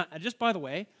pride. And I just, by the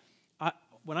way,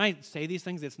 when I say these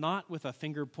things, it's not with a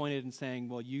finger pointed and saying,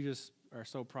 well, you just are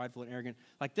so prideful and arrogant.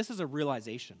 Like, this is a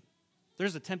realization.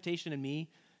 There's a temptation in me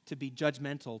to be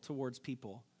judgmental towards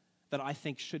people that I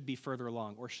think should be further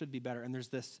along or should be better. And there's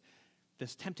this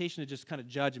temptation to just kind of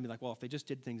judge and be like, well, if they just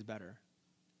did things better.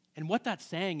 And what that's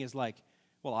saying is like,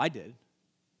 well, I did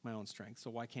my own strength, so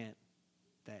why can't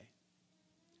they?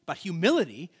 But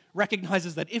humility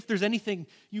recognizes that if there's anything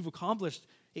you've accomplished,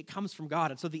 it comes from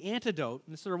God. And so the antidote,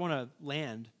 and this is where I want to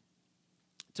land,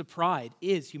 to pride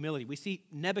is humility. We see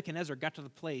Nebuchadnezzar got to the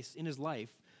place in his life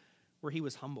where he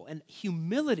was humble. And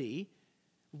humility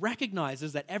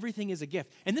recognizes that everything is a gift.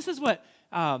 And this is what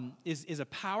is a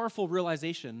powerful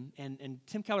realization, and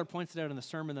Tim Keller points it out in the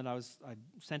sermon that I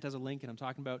sent as a link and I'm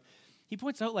talking about. He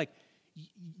points out, like,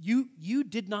 you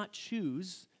did not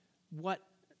choose what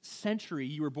century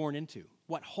you were born into,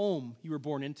 what home you were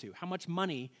born into, how much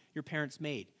money your parents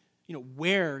made, you know,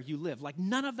 where you live. Like,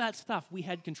 none of that stuff we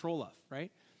had control of,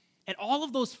 right? And all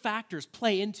of those factors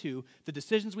play into the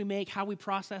decisions we make, how we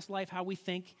process life, how we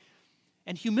think.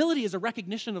 And humility is a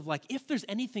recognition of, like, if there's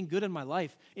anything good in my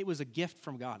life, it was a gift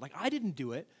from God. Like, I didn't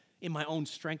do it in my own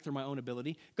strength or my own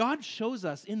ability. God shows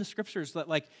us in the scriptures that,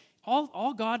 like,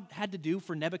 all God had to do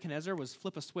for Nebuchadnezzar was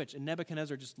flip a switch, and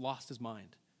Nebuchadnezzar just lost his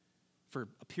mind for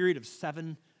a period of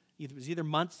it was either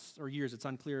months or years. It's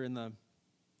unclear in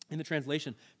the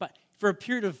translation. But for a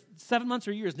period of 7 months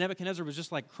or years, Nebuchadnezzar was just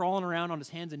like crawling around on his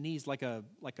hands and knees like a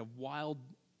wild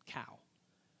cow.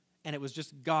 And it was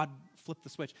just God flipped the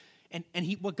switch. And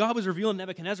what God was revealing to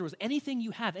Nebuchadnezzar was anything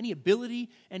you have, any ability,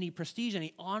 any prestige,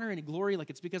 any honor, any glory, like,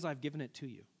 it's because I've given it to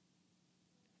you.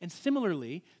 And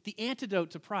similarly, the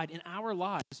antidote to pride in our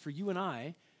lives, for you and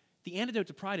I, the antidote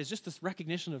to pride is just this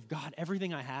recognition of, God,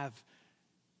 everything I have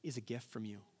is a gift from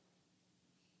you.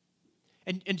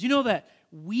 And do you know that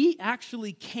we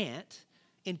actually can't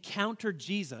encounter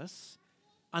Jesus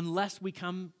unless we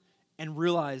come and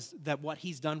realize that what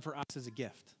he's done for us is a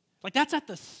gift. Like that's at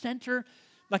the center,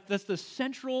 like that's the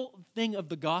central thing of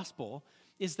the gospel,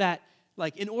 is that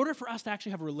like in order for us to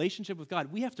actually have a relationship with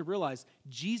God, we have to realize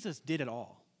Jesus did it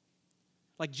all.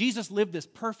 Like Jesus lived this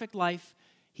perfect life.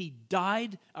 He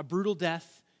died a brutal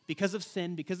death because of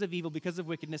sin, because of evil, because of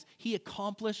wickedness. He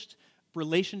accomplished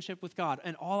relationship with God,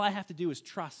 and all I have to do is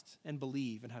trust and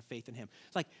believe and have faith in him.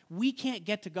 It's like we can't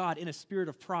get to God in a spirit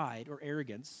of pride or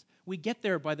arrogance. We get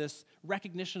there by this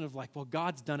recognition of like, well,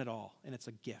 God's done it all, and it's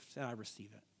a gift, and I receive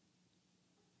it.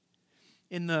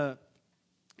 In the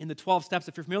 12 steps,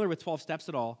 if you're familiar with 12 steps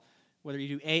at all, whether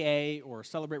you do AA or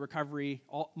Celebrate Recovery,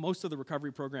 most of the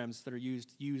recovery programs that are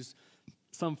used use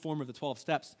some form of the 12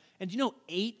 steps. And you know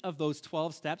 8 of those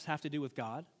 12 steps have to do with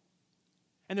God?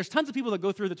 And there's tons of people that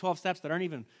go through the 12 steps that aren't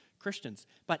even Christians.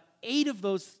 But 8 of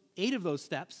those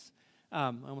steps,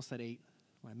 I almost said 8,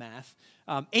 my math.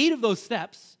 8 of those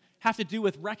steps have to do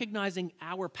with recognizing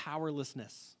our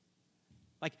powerlessness.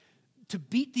 Like, to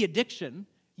beat the addiction,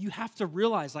 you have to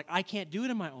realize, like, I can't do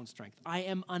it in my own strength. I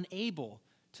am unable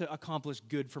to accomplish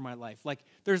good for my life. Like,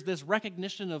 there's this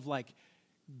recognition of, like,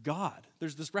 God.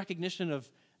 There's this recognition of,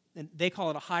 and they call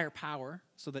it a higher power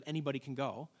so that anybody can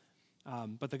go.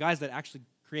 But the guys that actually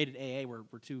created AA were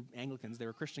 2 Anglicans. They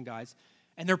were Christian guys.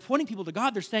 And they're pointing people to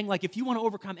God. They're saying, like, if you want to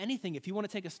overcome anything, if you want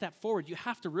to take a step forward, you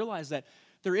have to realize that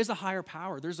there is a higher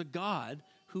power. There's a God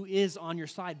who is on your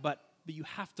side, but you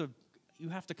have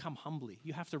to come humbly.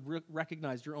 You have to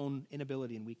recognize your own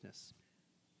inability and weakness.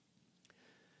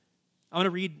 I want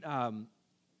to read a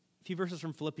few verses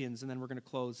from Philippians, and then we're going to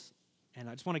close. And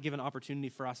I just want to give an opportunity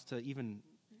for us to even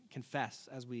confess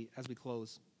as we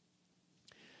close.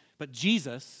 But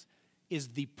Jesus is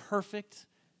the perfect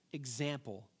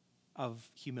example of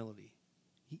humility.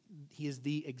 He is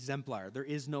the exemplar. There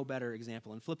is no better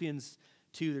example. In Philippians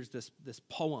 2, there's this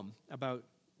poem about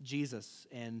Jesus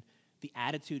and the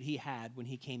attitude he had when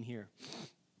he came here.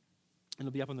 And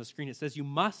it'll be up on the screen. It says, "You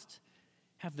must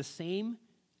have the same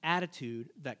attitude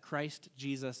that Christ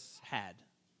Jesus had."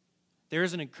 There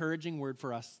is an encouraging word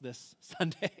for us this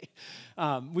Sunday.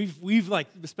 We've like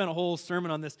spent a whole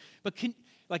sermon on this, but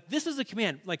this is a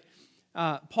command. Like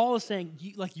Paul is saying,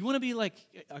 you want to be like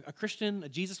a Christian, a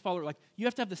Jesus follower. Like you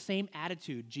have to have the same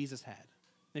attitude Jesus had.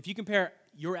 And if you compare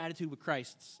your attitude with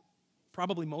Christ's,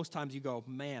 probably most times you go,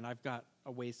 man, I've got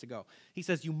a ways to go. He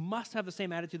says you must have the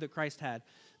same attitude that Christ had.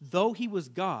 Though he was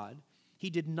God, he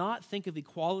did not think of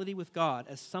equality with God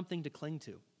as something to cling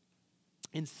to.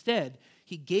 Instead,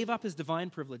 he gave up his divine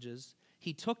privileges,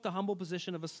 he took the humble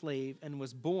position of a slave, and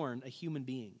was born a human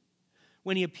being.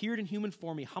 When he appeared in human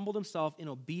form, he humbled himself in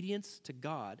obedience to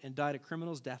God and died a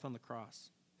criminal's death on the cross.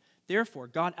 Therefore,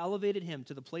 God elevated him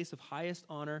to the place of highest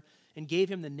honor and gave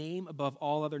him the name above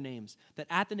all other names, that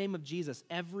at the name of Jesus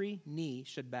every knee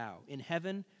should bow, in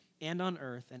heaven and on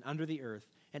earth and under the earth,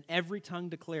 and every tongue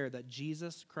declare that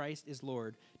Jesus Christ is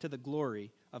Lord, to the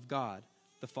glory of God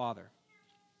the Father.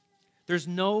 There's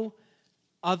no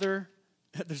better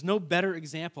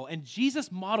example. And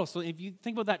Jesus models, so if you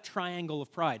think about that triangle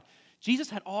of pride, Jesus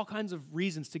had all kinds of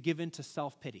reasons to give in to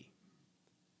self-pity.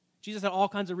 Jesus had all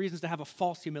kinds of reasons to have a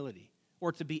false humility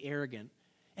or to be arrogant.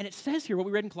 And it says here, what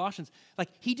we read in Colossians, like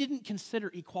he didn't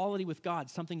consider equality with God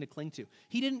something to cling to.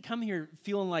 He didn't come here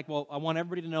feeling like, well, I want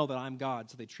everybody to know that I'm God,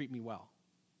 so they treat me well.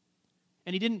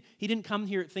 And he didn't come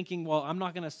here thinking, well, I'm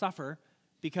not going to suffer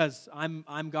because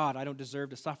I'm God, I don't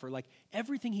deserve to suffer. Like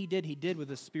everything he did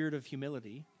with a spirit of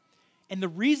humility. And the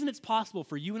reason it's possible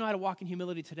for you and I to walk in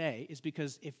humility today is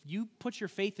because if you put your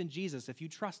faith in Jesus, if you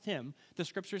trust him, the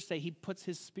scriptures say he puts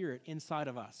his spirit inside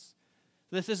of us.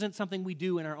 This isn't something we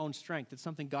do in our own strength. It's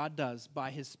something God does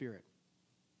by his spirit.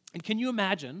 And can you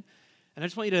imagine, and I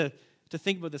just want you to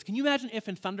think about this, can you imagine if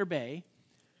in Thunder Bay,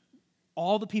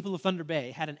 all the people of Thunder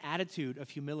Bay had an attitude of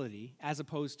humility as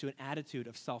opposed to an attitude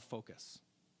of self-focus?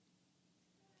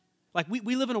 Like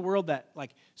we live in a world that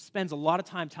like spends a lot of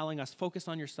time telling us, focus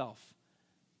on yourself.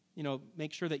 You know,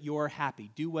 make sure that you're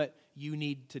happy. Do what you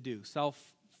need to do.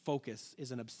 Self-focus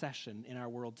is an obsession in our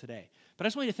world today. But I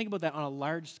just want you to think about that on a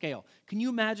large scale. Can you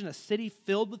imagine a city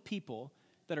filled with people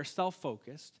that are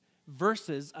self-focused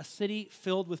versus a city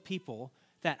filled with people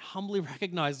that humbly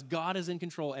recognize God is in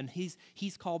control and he's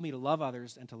called me to love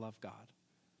others and to love God?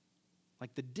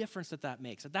 Like the difference that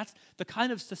makes. That's the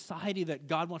kind of society that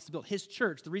God wants to build. His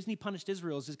church, the reason he punished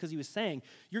Israel is because he was saying,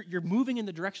 you're moving in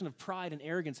the direction of pride and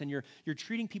arrogance, and you're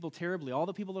treating people terribly. All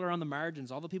the people that are on the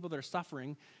margins, all the people that are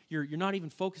suffering, you're not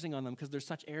even focusing on them because there's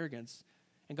such arrogance.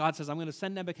 And God says, I'm going to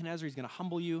send Nebuchadnezzar, he's going to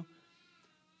humble you.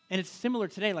 And it's similar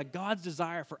today. Like God's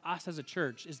desire for us as a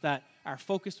church is that our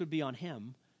focus would be on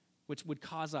him, which would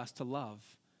cause us to love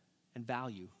and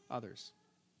value others.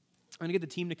 I'm going to get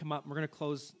the team to come up, and we're going to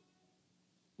close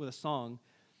with a song.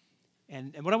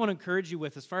 And what I want to encourage you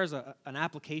with as far as an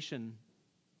application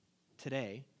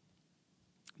today,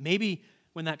 maybe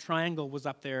when that triangle was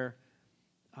up there,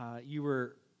 you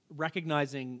were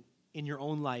recognizing in your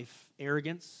own life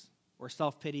arrogance or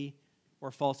self-pity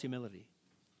or false humility.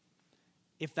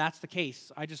 If that's the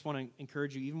case, I just want to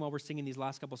encourage you, even while we're singing these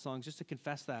last couple songs, just to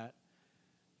confess that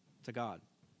to God.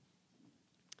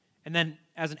 And then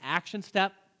as an action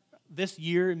step, this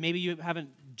year, maybe you haven't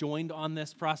joined on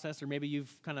this process, or maybe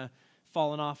you've kind of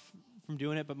fallen off from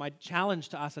doing it, but my challenge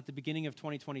to us at the beginning of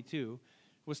 2022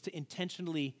 was to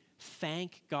intentionally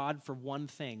thank God for one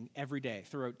thing every day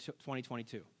throughout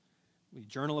 2022. You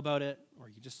journal about it, or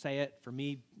you just say it. For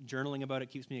me, journaling about it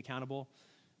keeps me accountable.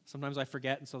 Sometimes I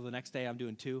forget, and so the next day I'm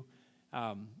doing two.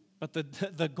 But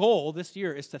the goal this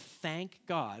year is to thank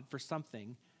God for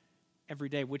something every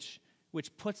day, which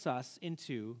puts us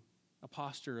into a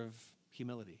posture of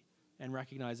humility and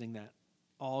recognizing that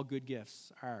all good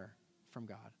gifts are from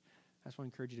God. I just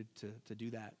want to encourage you to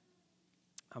do that.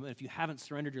 And if you haven't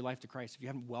surrendered your life to Christ, if you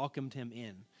haven't welcomed him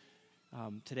in,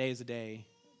 today is a day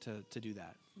to do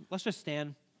that. Let's just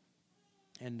stand,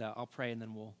 and I'll pray, and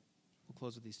then we'll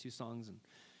close with these two songs. And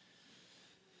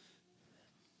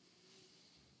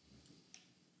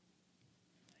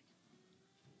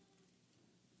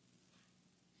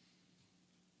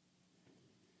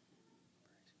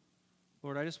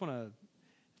Lord, I just want to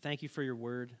thank you for your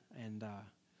word. And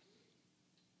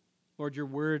Lord, your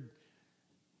word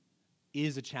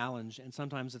is a challenge, and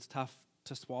sometimes it's tough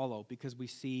to swallow because we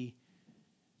see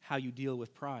how you deal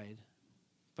with pride.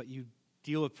 But you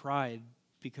deal with pride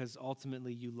because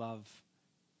ultimately you love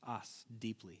us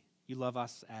deeply. You love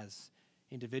us as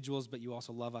individuals, but you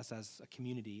also love us as a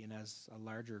community and as a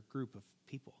larger group of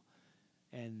people.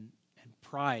 And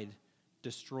pride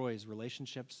destroys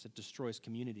relationships, it destroys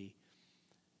community.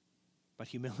 But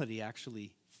humility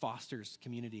actually fosters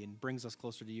community and brings us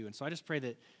closer to you. And so I just pray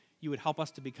that you would help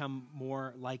us to become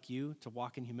more like you, to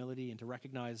walk in humility and to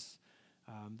recognize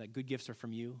that good gifts are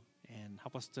from you, and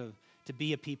help us to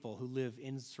be a people who live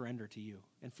in surrender to you.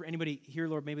 And for anybody here,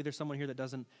 Lord, maybe there's someone here that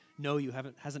doesn't know you,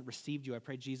 hasn't received you. I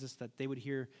pray, Jesus, that they would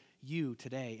hear you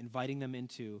today, inviting them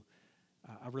into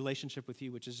a relationship with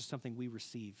you, which is just something we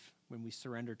receive when we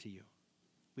surrender to you.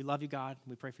 We love you, God.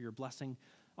 We pray for your blessing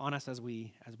on us as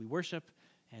we worship,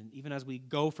 and even as we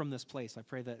go from this place. I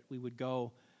pray that we would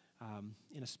go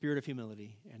in a spirit of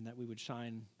humility, and that we would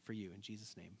shine for you. In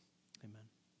Jesus' name, amen.